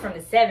 Probably from the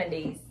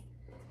 70s.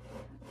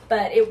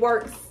 But it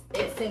works.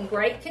 It's in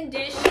great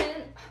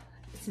condition.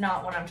 It's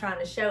not when I'm trying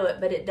to show it,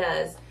 but it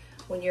does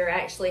when you're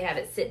actually have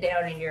it sit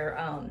down and you're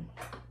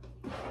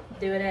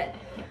doing it.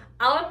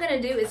 All I'm going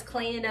to do is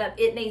clean it up.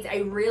 It needs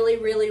a really,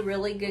 really,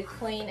 really good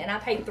clean. And I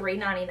paid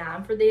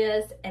 $3.99 for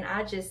this. And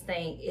I just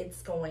think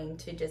it's going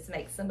to just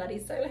make somebody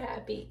so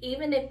happy.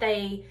 Even if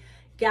they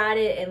got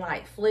it and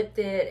like flipped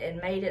it and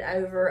made it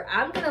over.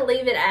 I'm going to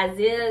leave it as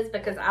is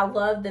because I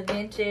love the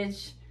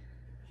vintage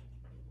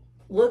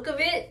look of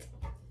it.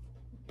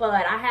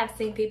 But I have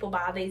seen people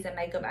buy these and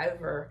make them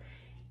over.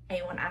 And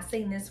when I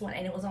seen this one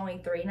and it was only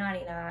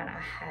 $3.99, I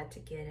had to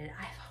get it.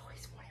 I've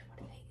always wanted one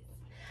of these.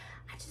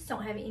 I just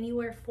don't have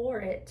anywhere for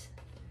it.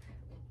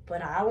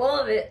 But I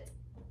love it.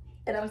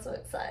 And I'm so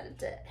excited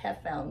to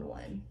have found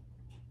one.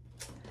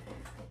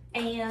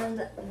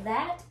 And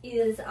that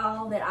is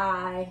all that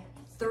I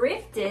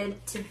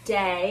thrifted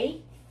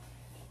today.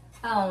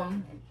 I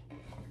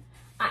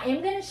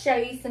am going to show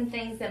you some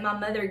things that my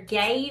mother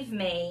gave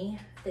me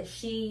that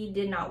she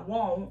did not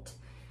want.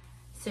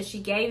 So she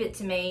gave it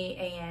to me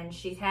and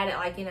she's had it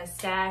like in a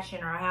stash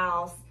in our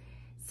house.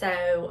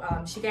 So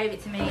she gave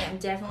it to me. I'm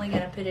definitely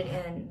going to put it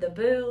in the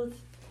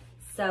booth.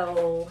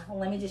 So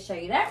let me just show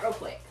you that real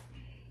quick.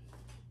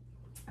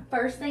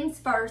 First things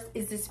first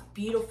is this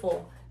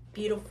beautiful,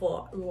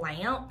 beautiful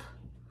lamp.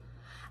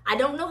 I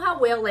don't know how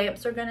well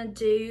lamps are going to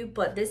do,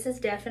 but this is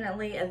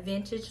definitely a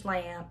vintage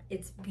lamp.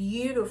 It's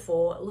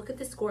beautiful. Look at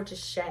this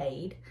gorgeous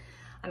shade.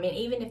 I mean,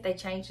 even if they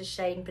change the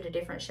shade and put a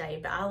different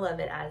shade, but I love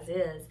it as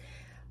is.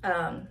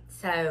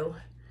 So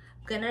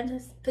I'm going to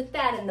just put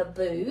that in the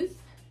booth.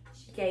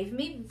 She gave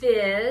me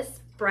this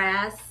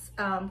brass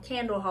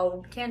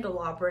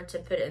candelabra to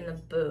put in the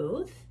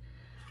booth.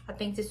 I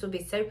think this would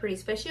be so pretty,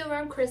 especially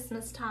around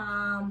Christmas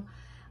time.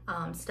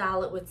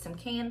 Style it with some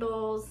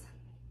candles.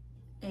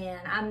 And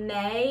I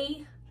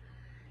may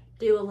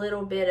do a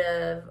little bit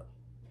of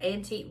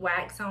antique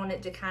wax on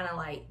it to kind of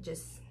like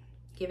just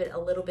give it a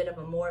little bit of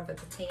a more of a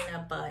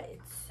patina, but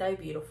it's so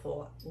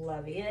beautiful.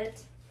 Love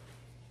it.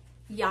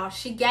 Y'all,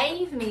 she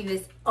gave me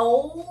this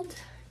old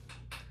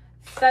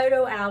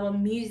photo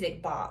album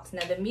music box.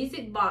 Now, the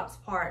music box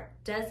part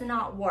does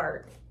not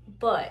work,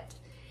 but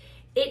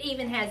it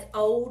even has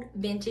old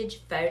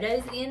vintage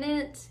photos in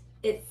it.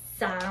 It's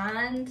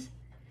signed,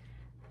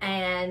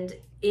 and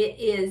it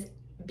is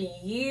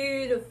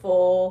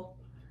beautiful.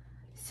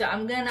 So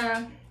I'm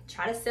gonna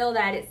try to sell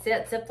that. It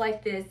sets up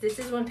like this. This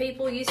is when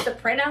people used to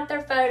print out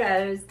their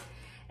photos,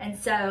 and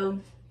so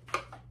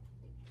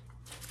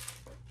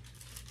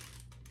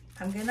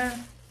I'm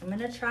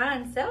gonna try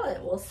and sell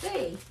it. We'll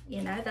see.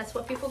 You know, that's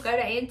what people go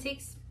to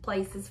antiques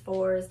places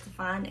for, is to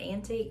find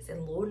antiques,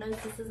 and Lord knows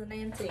this is an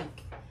antique.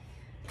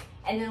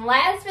 And then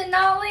last but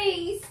not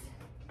least,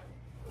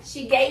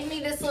 she gave me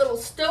this little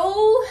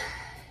stool.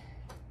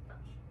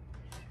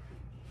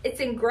 It's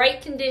in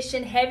great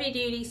condition, heavy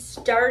duty,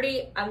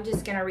 sturdy. I'm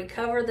just gonna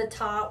recover the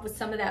top with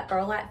some of that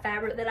burlap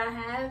fabric that I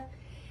have.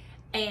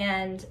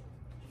 And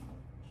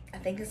I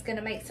think it's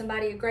gonna make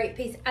somebody a great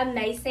piece. I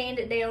may sand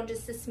it down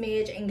just a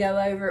smidge and go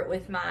over it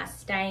with my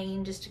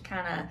stain just to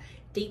kind of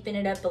deepen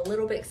it up a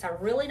little bit, because I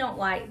really don't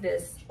like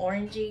this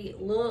orangey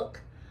look.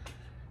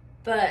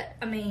 But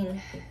I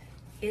mean,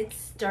 it's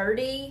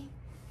sturdy.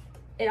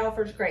 It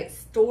offers great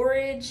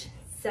storage.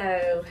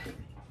 So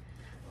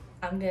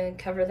I'm going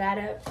to cover that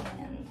up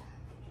and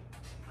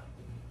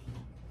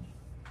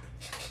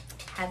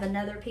have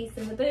another piece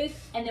in the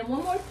booth. And then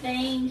one more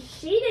thing,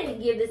 she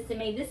didn't give this to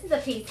me. This is a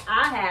piece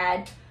I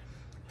had.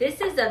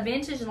 This is a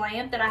vintage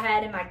lamp that I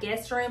had in my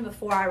guest room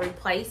before I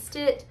replaced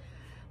it.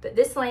 But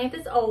this lamp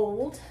is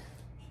old.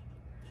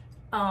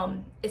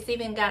 It's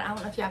even got, I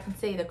don't know if y'all can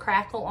see the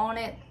crackle on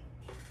it.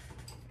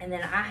 And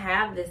then I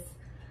have this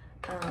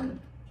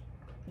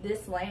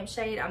this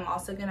lampshade I'm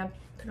also gonna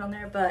put on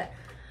there, but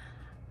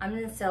I'm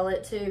gonna sell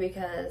it too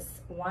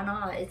because why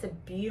not? It's a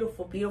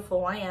beautiful,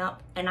 beautiful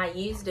lamp, and I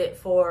used it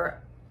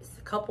for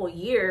a couple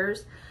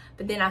years,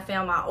 but then I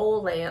found my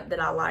old lamp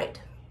that I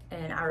liked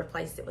and I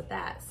replaced it with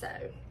that. So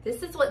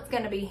this is what's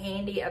gonna be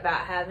handy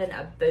about having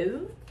a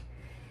booth,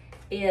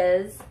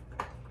 is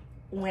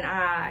when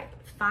I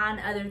find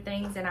other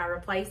things and I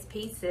replace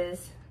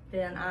pieces,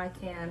 then I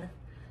can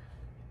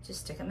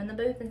just stick them in the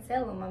booth and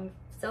sell them. I'm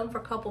selling for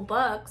a couple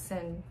bucks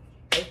and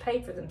they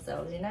pay for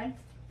themselves, you know?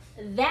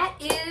 That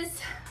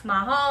is my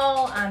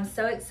haul. I'm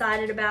so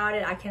excited about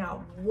it. I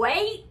cannot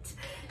wait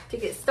to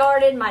get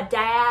started. My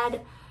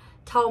dad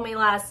told me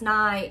last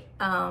night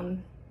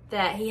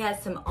that he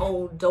has some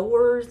old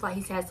doors. Like,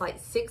 he has like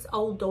 6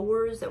 old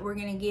doors that we're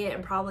gonna get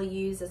and probably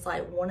use as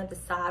like one of the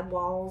side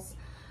walls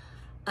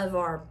of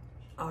our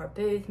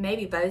booth,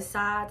 maybe both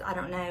sides. I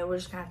don't know. We're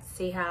just gonna have to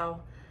see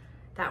how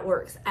that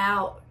works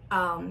out.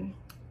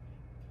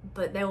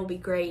 But they will be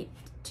great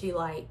to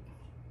like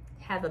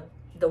have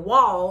the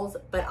walls,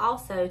 but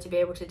also to be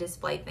able to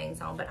display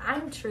things on. But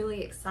I'm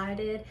truly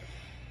excited.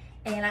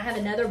 And I have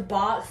another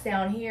box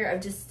down here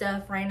of just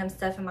stuff, random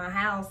stuff in my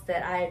house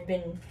that I had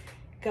been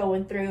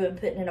going through and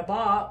putting in a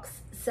box.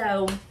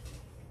 So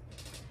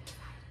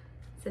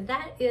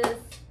that is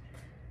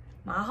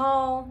my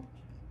haul.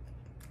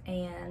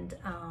 And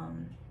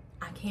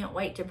I can't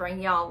wait to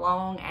bring y'all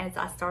along as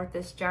I start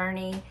this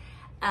journey.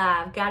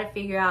 I've got to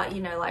figure out,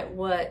 you know, like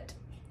what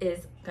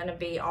is going to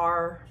be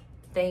our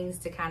things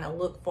to kind of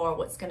look for,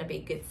 what's going to be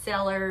good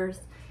sellers,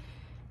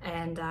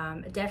 and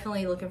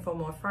definitely looking for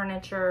more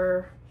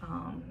furniture.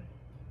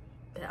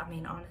 But I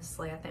mean,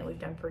 honestly, I think we've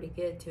done pretty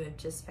good to have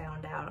just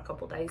found out a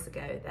couple days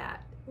ago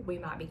that we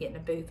might be getting a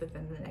booth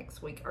within the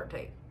next week or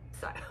two.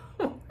 So,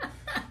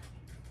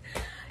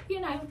 you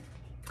know,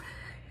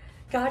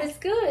 God is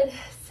good.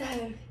 So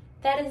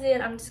that is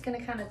it. I'm just going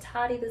to kind of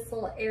tidy this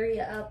little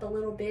area up a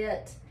little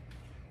bit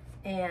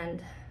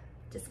and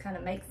just kind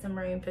of make some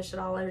room, push it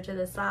all over to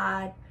the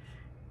side,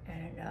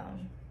 and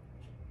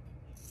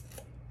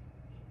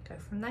go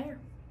from there.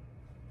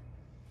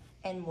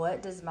 And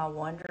what does my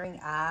wandering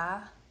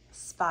eye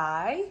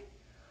spy?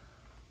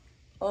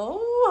 Oh,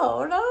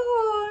 hold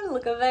on,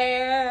 look at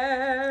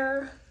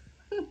there.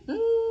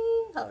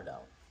 Hold on.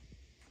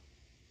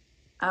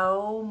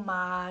 Oh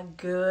my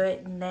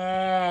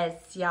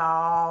goodness,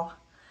 y'all.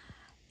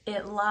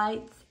 It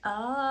lights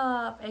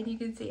up and you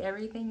can see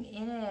everything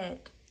in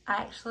it.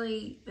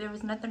 Actually, there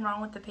was nothing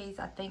wrong with the piece.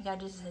 I think I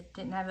just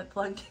didn't have it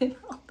plugged in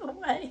all the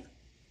way.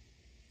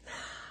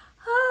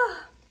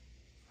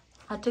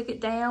 I took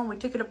it down, we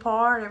took it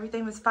apart,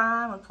 everything was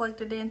fine. We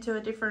plugged it into a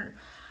different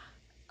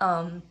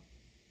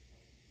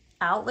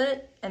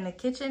outlet in the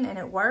kitchen and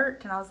it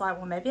worked. And I was like,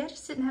 well, maybe I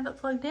just didn't have it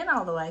plugged in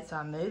all the way. So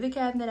I moved the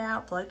cabinet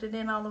out, plugged it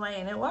in all the way,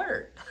 and it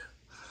worked.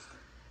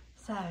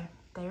 So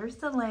there's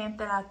the lamp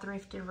that I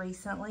thrifted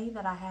recently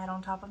that I had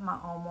on top of my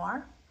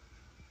armoire.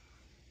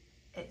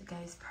 It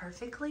goes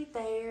perfectly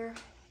there.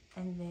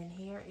 And then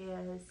here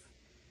is,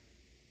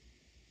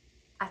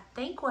 I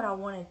think what I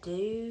want to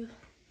do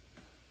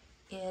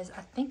is,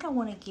 I think I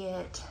want to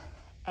get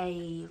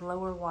a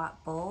lower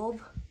watt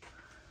bulb.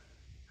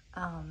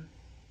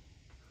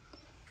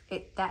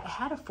 That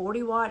had a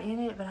 40 watt in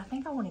it, but I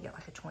think I want to get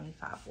like a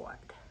 25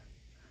 watt.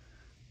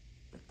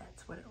 But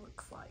that's what it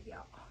looks like,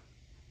 y'all.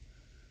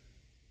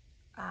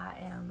 I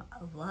am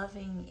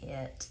loving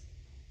it.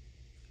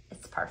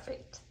 It's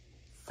perfect.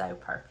 So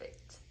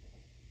perfect.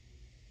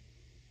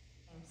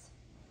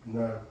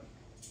 No.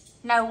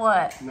 No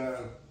what?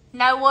 No.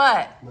 No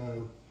what?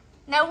 No.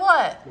 No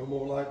what? No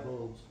more light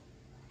bulbs.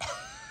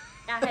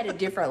 I had a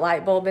different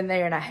light bulb in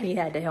there and he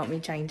had to help me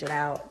change it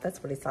out.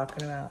 That's what he's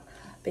talking about.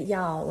 But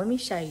y'all, let me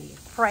show you.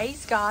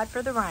 Praise God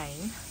for the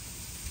rain.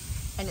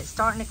 And it's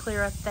starting to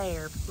clear up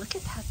there. Look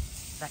at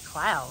that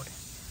cloud.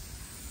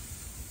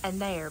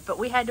 And there. But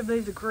we had to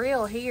move the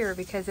grill here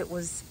because it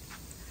was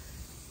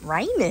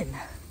raining.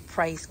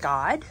 Praise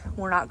God.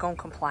 We're not going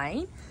to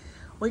complain.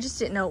 We just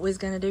didn't know what we was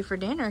going to do for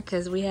dinner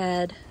because we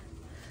had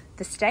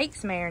the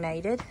steaks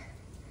marinated.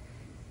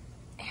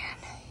 And,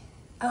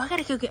 oh, I got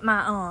to go get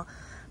my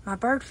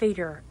bird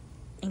feeder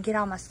and get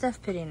all my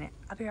stuff put in it.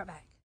 I'll be right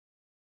back.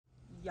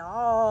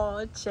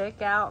 Y'all,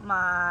 check out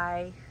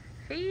my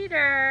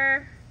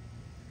feeder.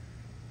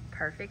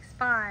 Perfect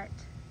spot.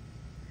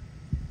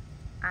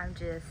 I'm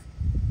just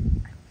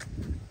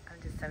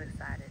so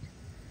excited.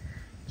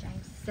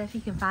 James, stuff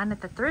you can find at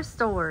the thrift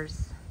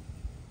stores.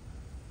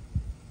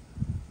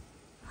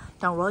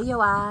 Don't roll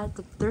your eyes.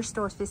 The thrift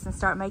store's fixing to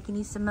start making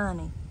you some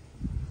money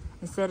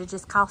instead of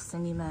just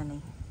costing you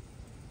money.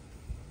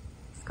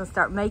 It's gonna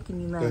start making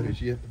you money. That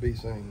is yet to be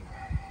seen.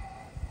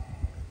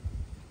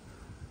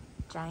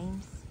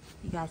 James,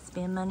 you gotta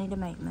spend money to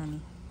make money.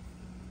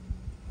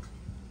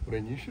 Well,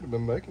 then you should have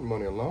been making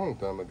money a long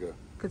time ago.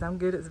 Because I'm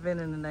good at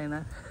spending it, ain't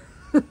I?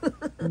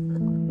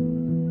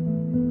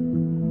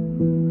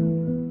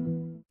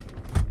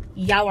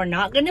 Y'all are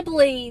not gonna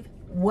believe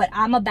what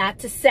I'm about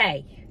to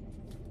say.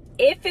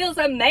 It feels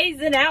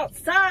amazing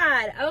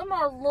outside. Oh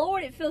my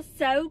Lord, it feels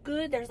so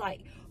good. There's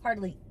like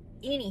hardly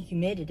any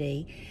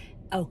humidity.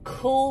 A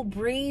cool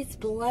breeze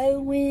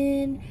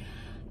blowing.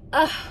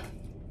 Oh,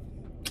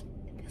 it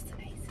feels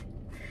amazing.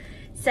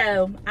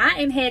 So I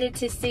am headed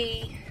to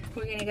see,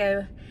 we're gonna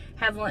go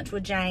have lunch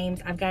with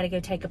James. I've got to go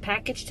take a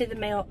package to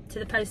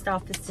the post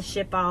office to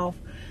ship off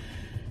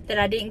that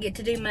I didn't get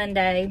to do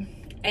Monday.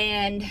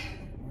 And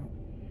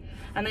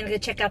I'm gonna go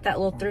check out that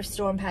little thrift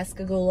store in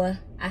Pascagoula.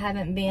 I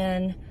haven't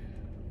been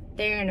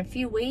there in a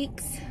few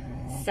weeks,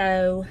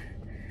 so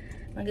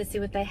I'm gonna go see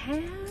what they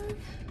have.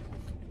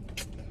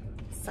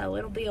 So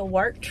it'll be a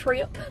work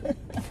trip,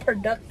 a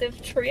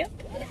productive trip.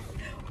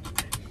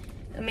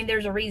 I mean,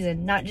 there's a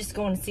reason, not just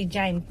going to see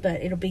James,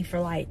 but it'll be for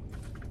like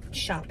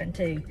shopping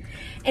too.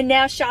 And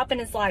now shopping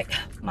is like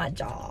my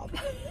job.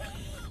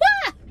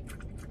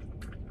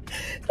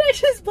 That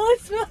just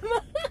blows my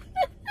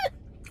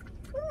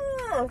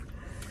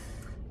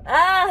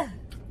mind.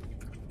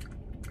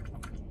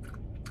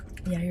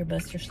 Yeah, your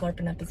Buster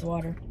slurping up his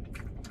water.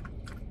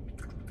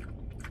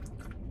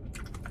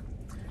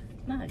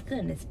 My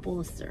goodness,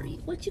 Buster,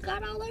 what you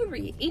got all over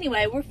you?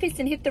 Anyway, we're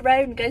fixing to hit the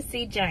road and go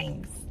see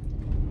James.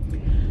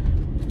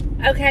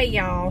 Okay,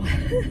 y'all.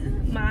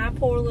 My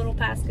poor little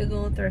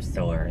Pascagoula thrift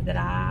store that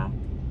I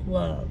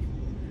love.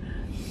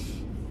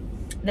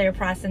 They're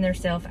pricing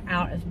themselves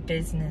out of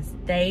business.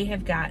 They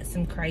have got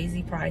some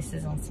crazy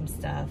prices on some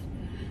stuff.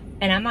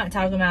 And I'm not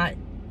talking about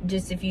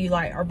just if you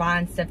like are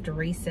buying stuff to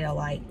resell,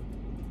 like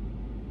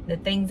the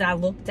things I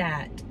looked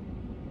at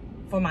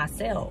for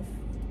myself.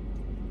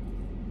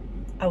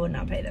 I would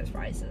not pay those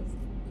prices.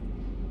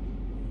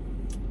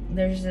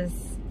 There's just,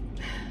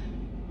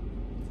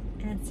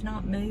 and it's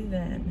not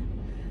moving.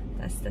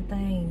 That's the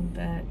thing.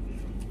 But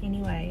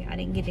anyway, I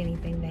didn't get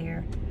anything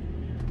there.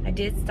 I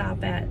did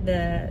stop at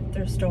the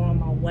thrift store on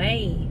my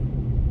way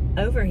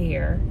over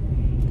here,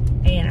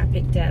 and I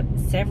picked up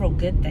several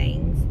good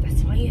things.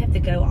 That's why you have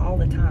to go all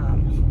the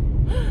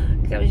time.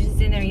 Because I was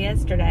just in there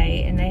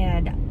yesterday, and they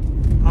had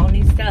all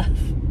new stuff.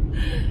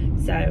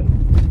 So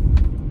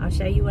I'll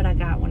show you what I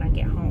got when I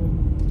get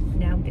home.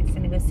 Now I'm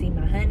fixing to go see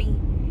my honey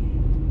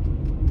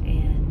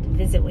and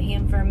visit with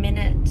him for a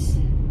minute.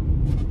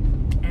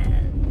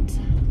 And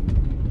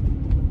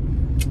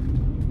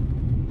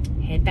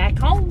head back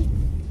home.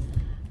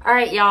 All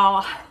right,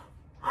 y'all.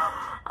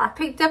 I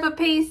picked up a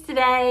piece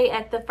today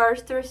at the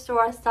first thrift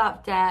store I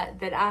stopped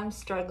at that I'm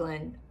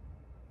struggling.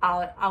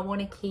 I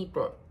want to keep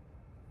it,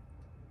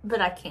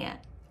 but I can't.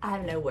 I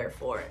have nowhere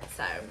for it.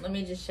 So let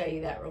me just show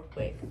you that real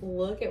quick.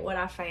 Look at what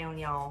I found,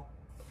 y'all.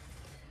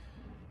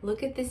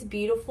 Look at this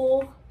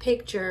beautiful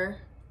picture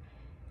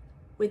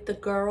with the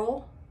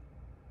girl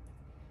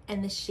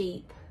and the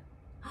sheep.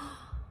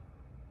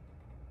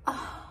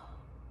 Oh,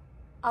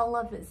 I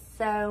love it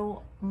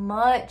so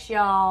much,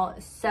 y'all.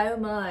 So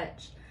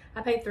much.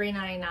 I paid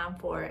 $3.99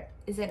 for it.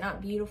 Is it not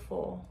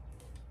beautiful?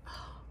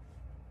 Oh.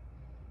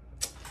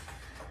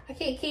 I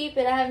can't keep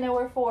it. I have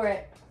nowhere for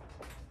it.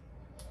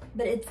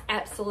 But it's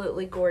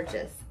absolutely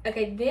gorgeous.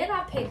 Okay, then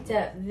I picked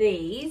up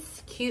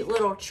these cute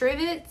little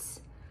trivets.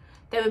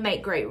 They would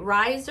make great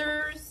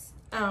risers.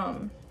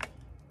 Let me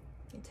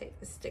take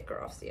the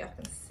sticker off so y'all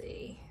can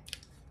see.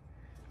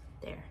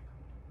 There.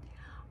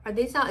 Are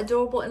these not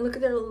adorable? And look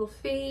at their little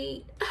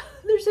feet.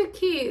 They're so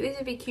cute. These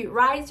would be cute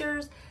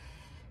risers.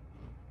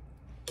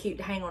 Cute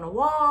to hang on a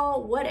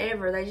wall,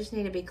 whatever. They just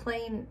need to be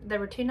clean. They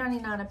were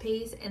 $2.99 a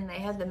piece, and they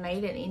have the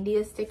Made in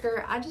India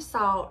sticker. I just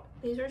thought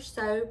these are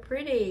so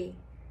pretty.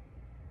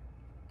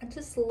 I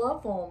just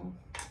love them.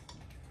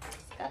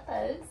 Got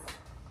those.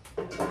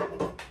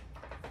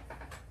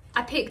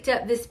 I picked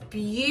up this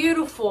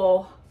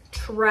beautiful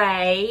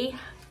tray.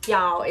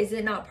 Y'all, is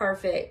it not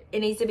perfect? It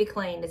needs to be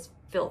cleaned. It's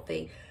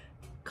filthy.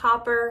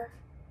 Copper,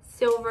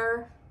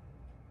 silver.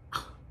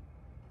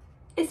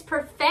 It's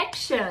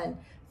perfection.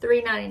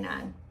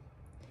 $3.99.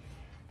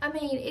 I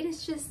mean, it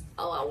is just,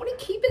 oh, I want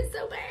to keep it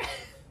so bad.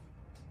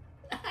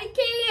 I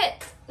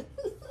can't.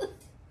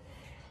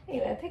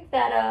 Anyway, I picked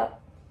that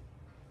up.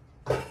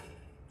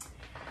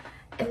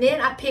 And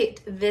then I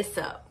picked this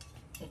up.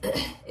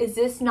 Is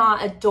this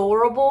not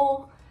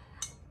adorable?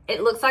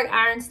 It looks like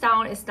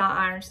ironstone. It's not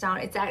ironstone.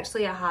 It's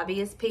actually a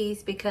hobbyist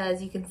piece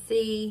because you can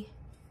see,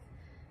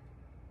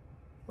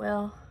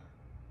 well,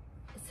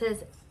 it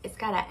says it's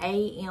got an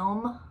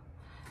AM,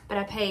 but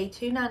I paid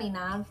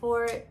 $2.99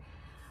 for it.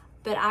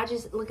 But I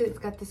just, look at it, it's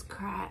got this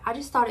crack. I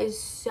just thought it was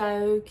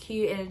so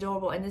cute and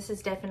adorable. And this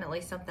is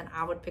definitely something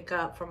I would pick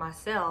up for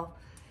myself.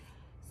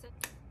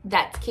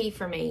 That's key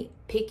for me,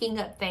 picking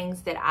up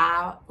things that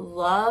I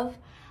love.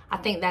 I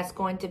think that's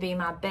going to be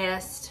my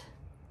best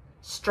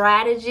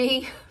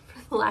strategy, for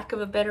the lack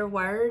of a better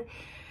word,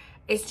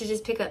 is to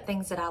just pick up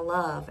things that I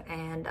love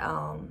and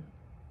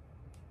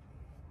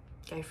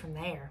go from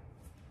there.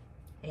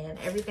 And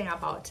everything I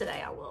bought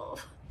today, I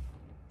love.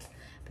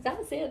 But that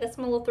was it. That's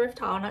my little thrift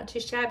haul. Not too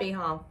shabby,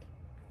 huh?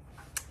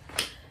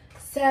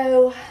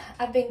 So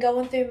I've been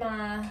going through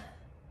my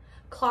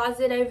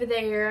closet over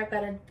there. I've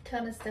got a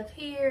ton of stuff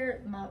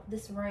here.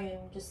 This room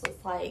just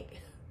looks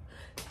like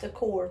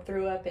decor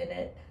threw up in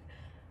it.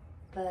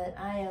 But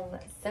I am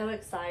so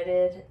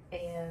excited,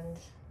 and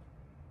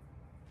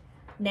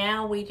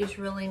now we just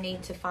really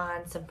need to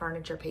find some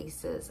furniture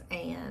pieces,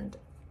 and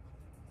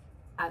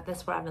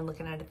that's what I've been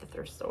looking at the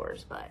thrift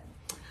stores. But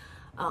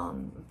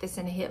this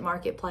in a hit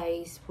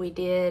marketplace, we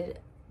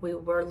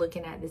were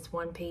looking at this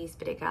one piece,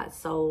 but it got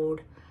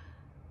sold.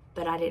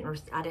 But I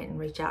didn't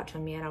reach out to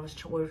him yet.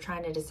 We were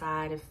trying to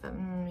decide if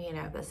you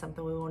know, if that's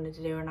something we wanted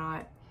to do or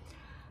not.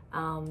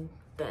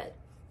 But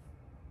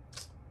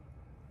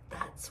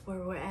that's where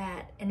we're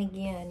at. And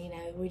again, you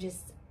know,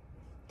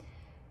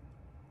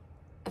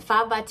 a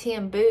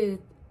 5x10 booth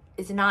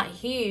is not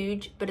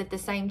huge, but at the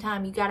same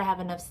time, you got to have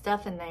enough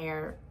stuff in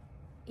there,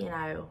 you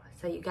know,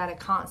 so you got to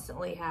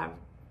constantly have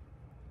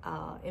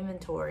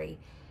inventory.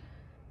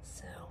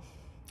 So,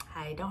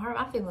 hey, don't hurt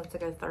my feelings to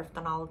go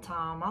thrifting all the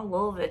time. I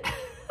love it.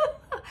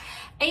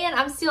 And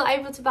I'm still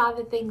able to buy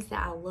the things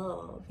that I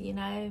love, you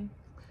know.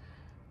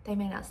 They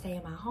may not stay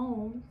in my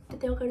home, but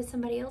they'll go to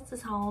somebody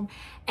else's home.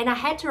 And I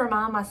had to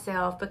remind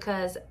myself,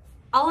 because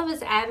all of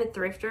us avid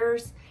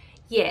thrifters,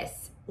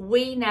 yes,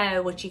 we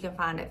know what you can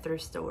find at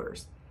thrift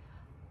stores.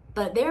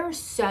 But there are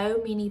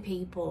so many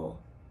people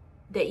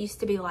that used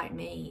to be like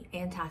me,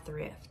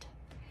 anti-thrift.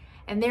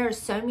 And there are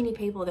so many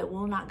people that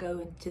will not go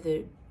into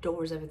the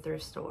doors of a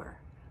thrift store,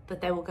 but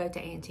they will go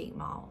to antique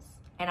malls.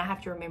 And I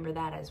have to remember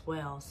that as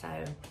well.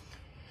 So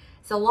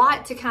it's a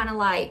lot to kind of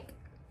like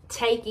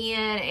take in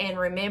and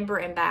remember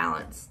and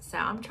balance. So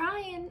I'm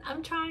trying,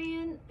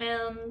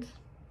 and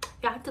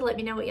y'all have to let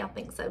me know what y'all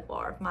think so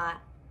far of my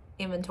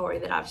inventory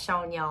that I've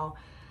shown y'all.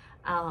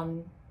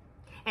 And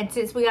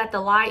since we got the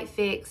light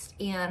fixed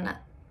in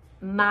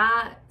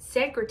my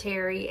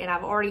secretary, and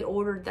I've already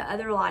ordered the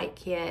other light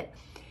kit,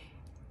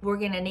 we're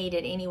gonna need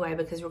it anyway,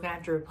 because we're gonna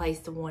have to replace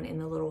the one in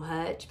the little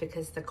hutch,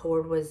 because the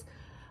cord was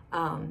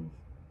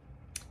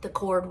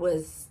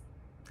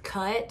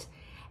cut.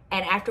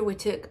 And after we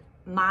took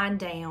mine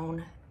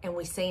down and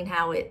we seen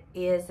how it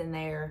is in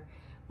there,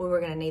 we were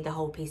going to need the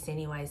whole piece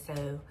anyway.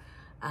 So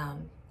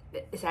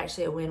it's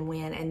actually a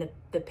win-win. And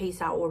the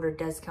piece I ordered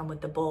does come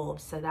with the bulb,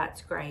 so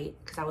that's great,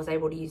 because I was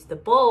able to use the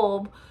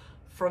bulb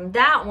from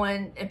that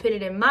one and put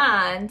it in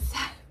mine. So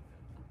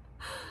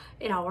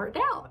it all worked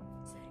out.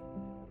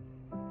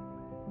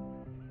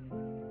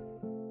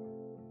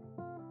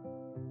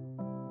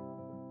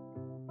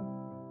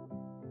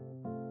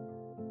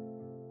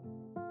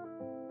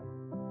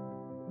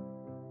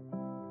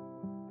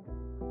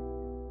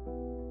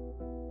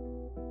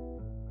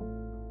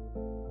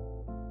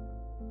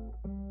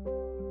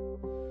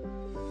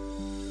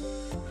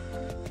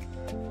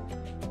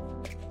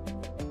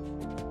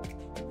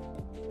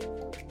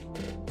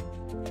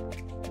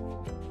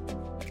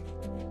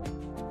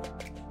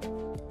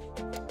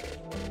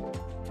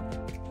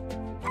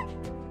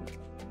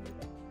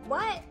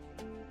 What?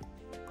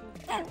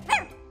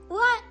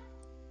 What?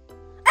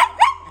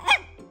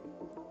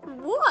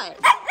 What?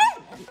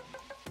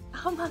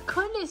 Oh my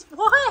goodness,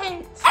 what?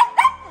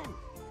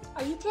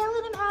 Are you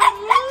telling him how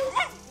it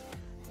is?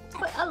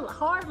 What a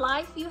hard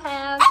life you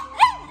have.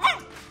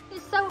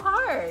 It's so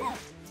hard.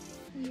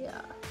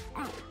 Yeah.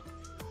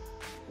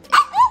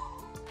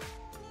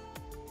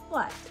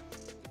 What?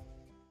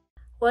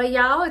 Well,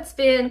 y'all, it's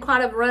been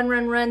quite a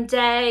run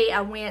day.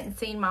 I went and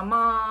seen my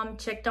mom,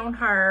 checked on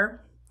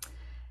her.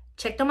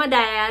 Checked on my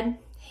dad.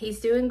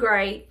 He's doing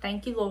great.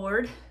 Thank you,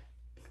 Lord.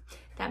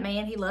 That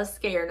man, he loves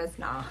scaring us.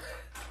 Nah,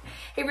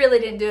 he really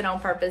didn't do it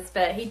on purpose,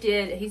 but he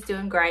did. He's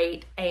doing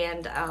great.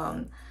 And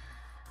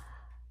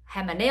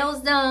had my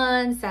nails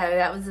done, so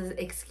that was an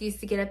excuse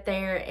to get up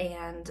there.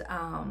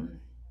 And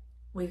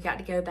we've got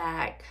to go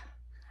back.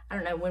 I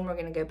don't know when we're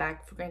going to go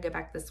back. If we're going to go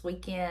back this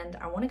weekend.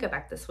 I want to go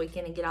back this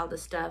weekend and get all the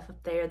stuff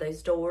up there,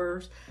 those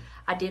doors.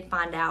 I did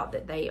find out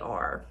that they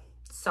are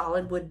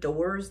solid wood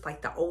doors,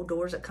 like the old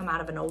doors that come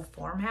out of an old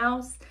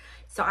farmhouse.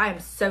 So I am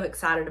so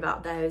excited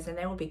about those, and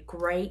they will be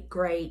great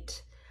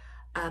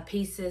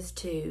pieces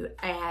to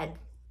add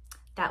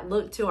that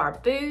look to our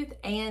booth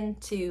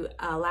and to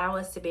allow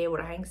us to be able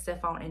to hang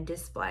stuff on and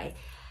display.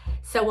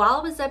 So while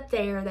I was up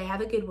there, they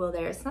have a Goodwill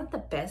there. It's not the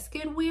best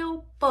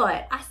Goodwill,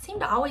 but I seem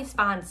to always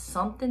find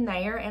something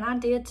there, and I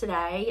did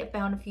today. I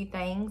found a few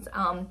things.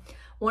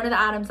 One of the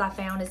items I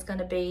found is going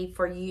to be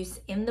for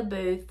use in the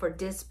booth for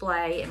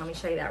display. And let me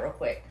show you that real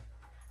quick.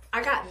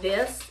 I got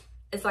this.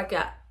 It's like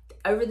a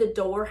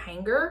over-the-door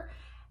hanger.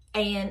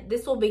 And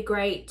this will be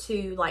great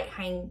to like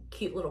hang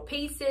cute little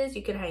pieces.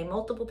 You could hang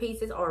multiple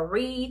pieces or a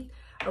wreath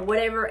or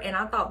whatever. And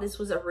I thought this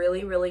was a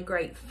really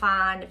great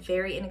find.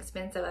 Very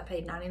inexpensive. I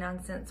paid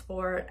 99 cents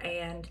for it.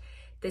 And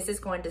this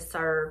is going to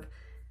serve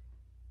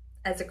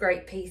as a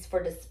great piece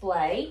for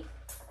display.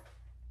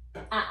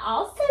 I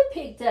also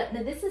picked up,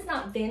 now this is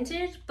not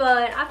vintage,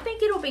 but I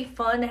think it'll be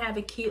fun to have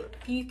a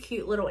few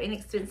cute little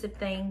inexpensive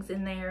things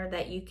in there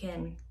that you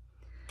can,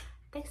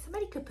 I think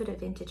somebody could put a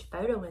vintage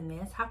photo in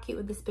this. How cute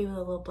would this be with a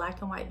little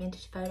black and white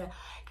vintage photo?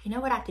 You know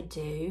what I could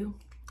do?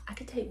 I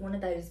could take one of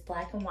those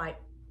black and white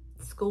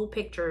school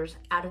pictures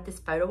out of this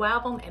photo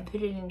album and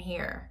put it in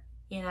here,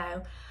 you know.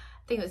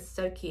 I think it was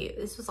so cute.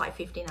 This was like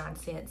 59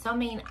 cents. So, I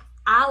mean,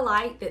 I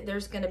like that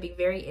there's going to be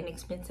very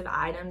inexpensive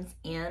items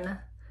in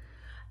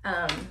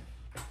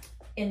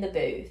the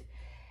booth.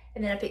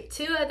 And then I picked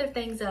 2 other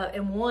things up,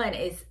 and one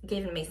is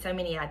giving me so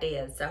many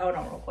ideas. So hold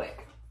on real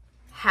quick.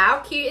 How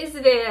cute is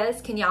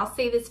this? Can y'all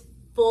see this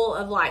full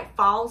of like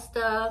fall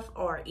stuff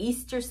or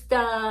Easter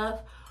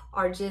stuff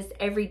or just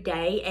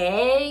everyday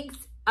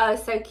eggs? Oh,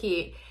 so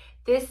cute.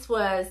 This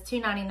was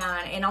 $2.99,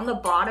 and on the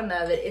bottom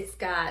of it, it's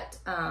got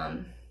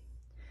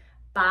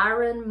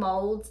Byron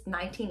Molds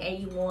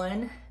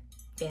 1981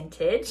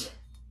 vintage.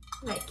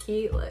 Isn't that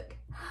cute? Look.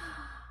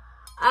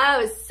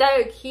 Oh, it's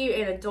so cute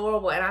and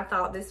adorable, and I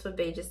thought this would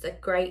be just a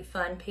great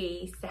fun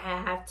piece to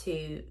have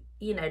to,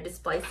 you know,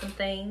 display some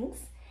things.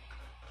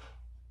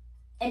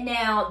 And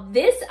now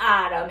this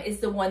item is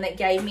the one that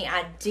gave me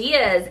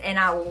ideas, and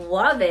I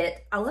love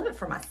it. I love it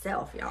for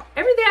myself, y'all.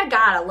 Everything I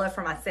got, I love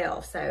for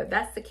myself, so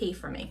that's the key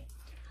for me.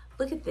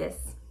 Look at this.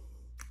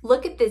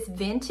 Look at this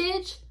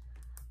vintage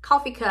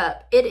coffee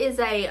cup. It is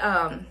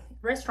a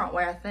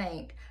restaurant-ware, I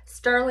think.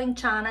 Sterling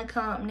China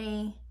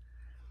Company.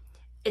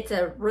 It's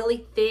a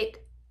really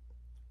thick,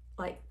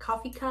 like,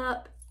 coffee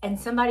cup, and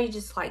somebody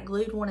just like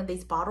glued one of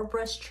these bottle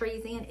brush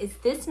trees in. Is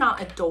this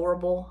not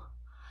adorable?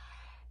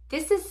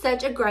 This is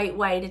such a great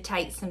way to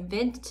take some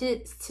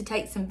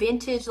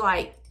vintage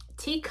like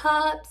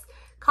teacups,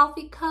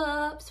 coffee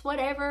cups,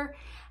 whatever,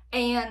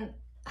 and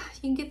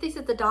you can get these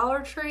at the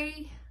Dollar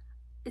Tree.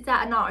 Is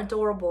that not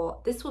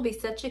adorable? This will be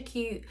such a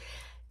cute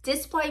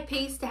display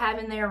piece to have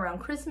in there around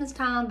Christmas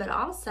time, but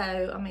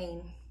also, I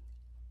mean,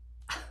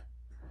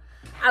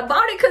 I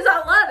bought it because I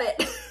love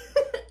it.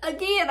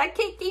 Again, I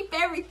can't keep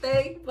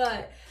everything,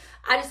 but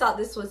I just thought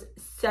this was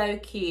so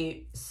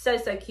cute. So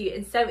cute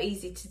and so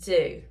easy to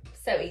do.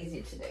 So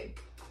easy to do.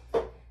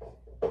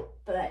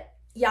 But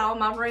y'all,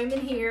 my room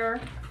in here,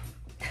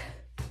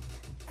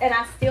 and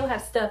I still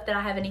have stuff that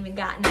I haven't even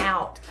gotten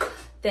out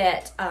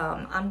that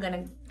I'm going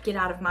to get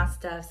out of my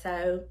stuff.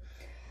 So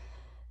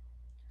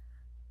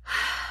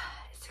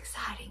it's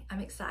exciting. I'm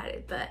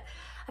excited, but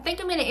I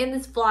think I'm going to end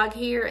this vlog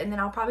here, and then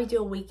I'll probably do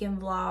a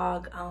weekend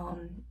vlog,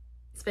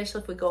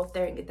 especially if we go up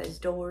there and get those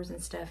doors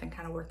and stuff and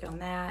kind of work on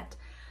that.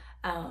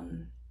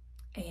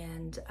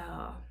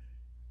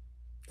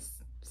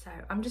 So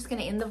I'm just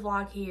going to end the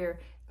vlog here.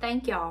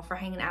 Thank y'all for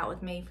hanging out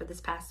with me for this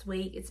past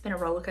week. It's been a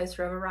roller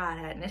coaster of a ride,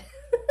 hasn't it?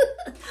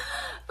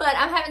 But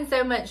I'm having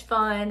so much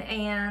fun,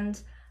 and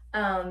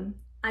I'm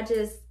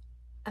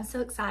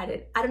so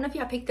excited. I don't know if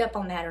y'all picked up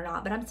on that or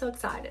not, but I'm so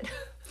excited.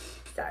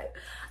 So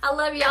I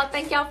love y'all.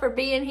 Thank y'all for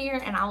being here,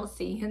 and I will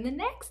see you in the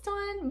next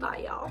one.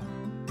 Bye, y'all.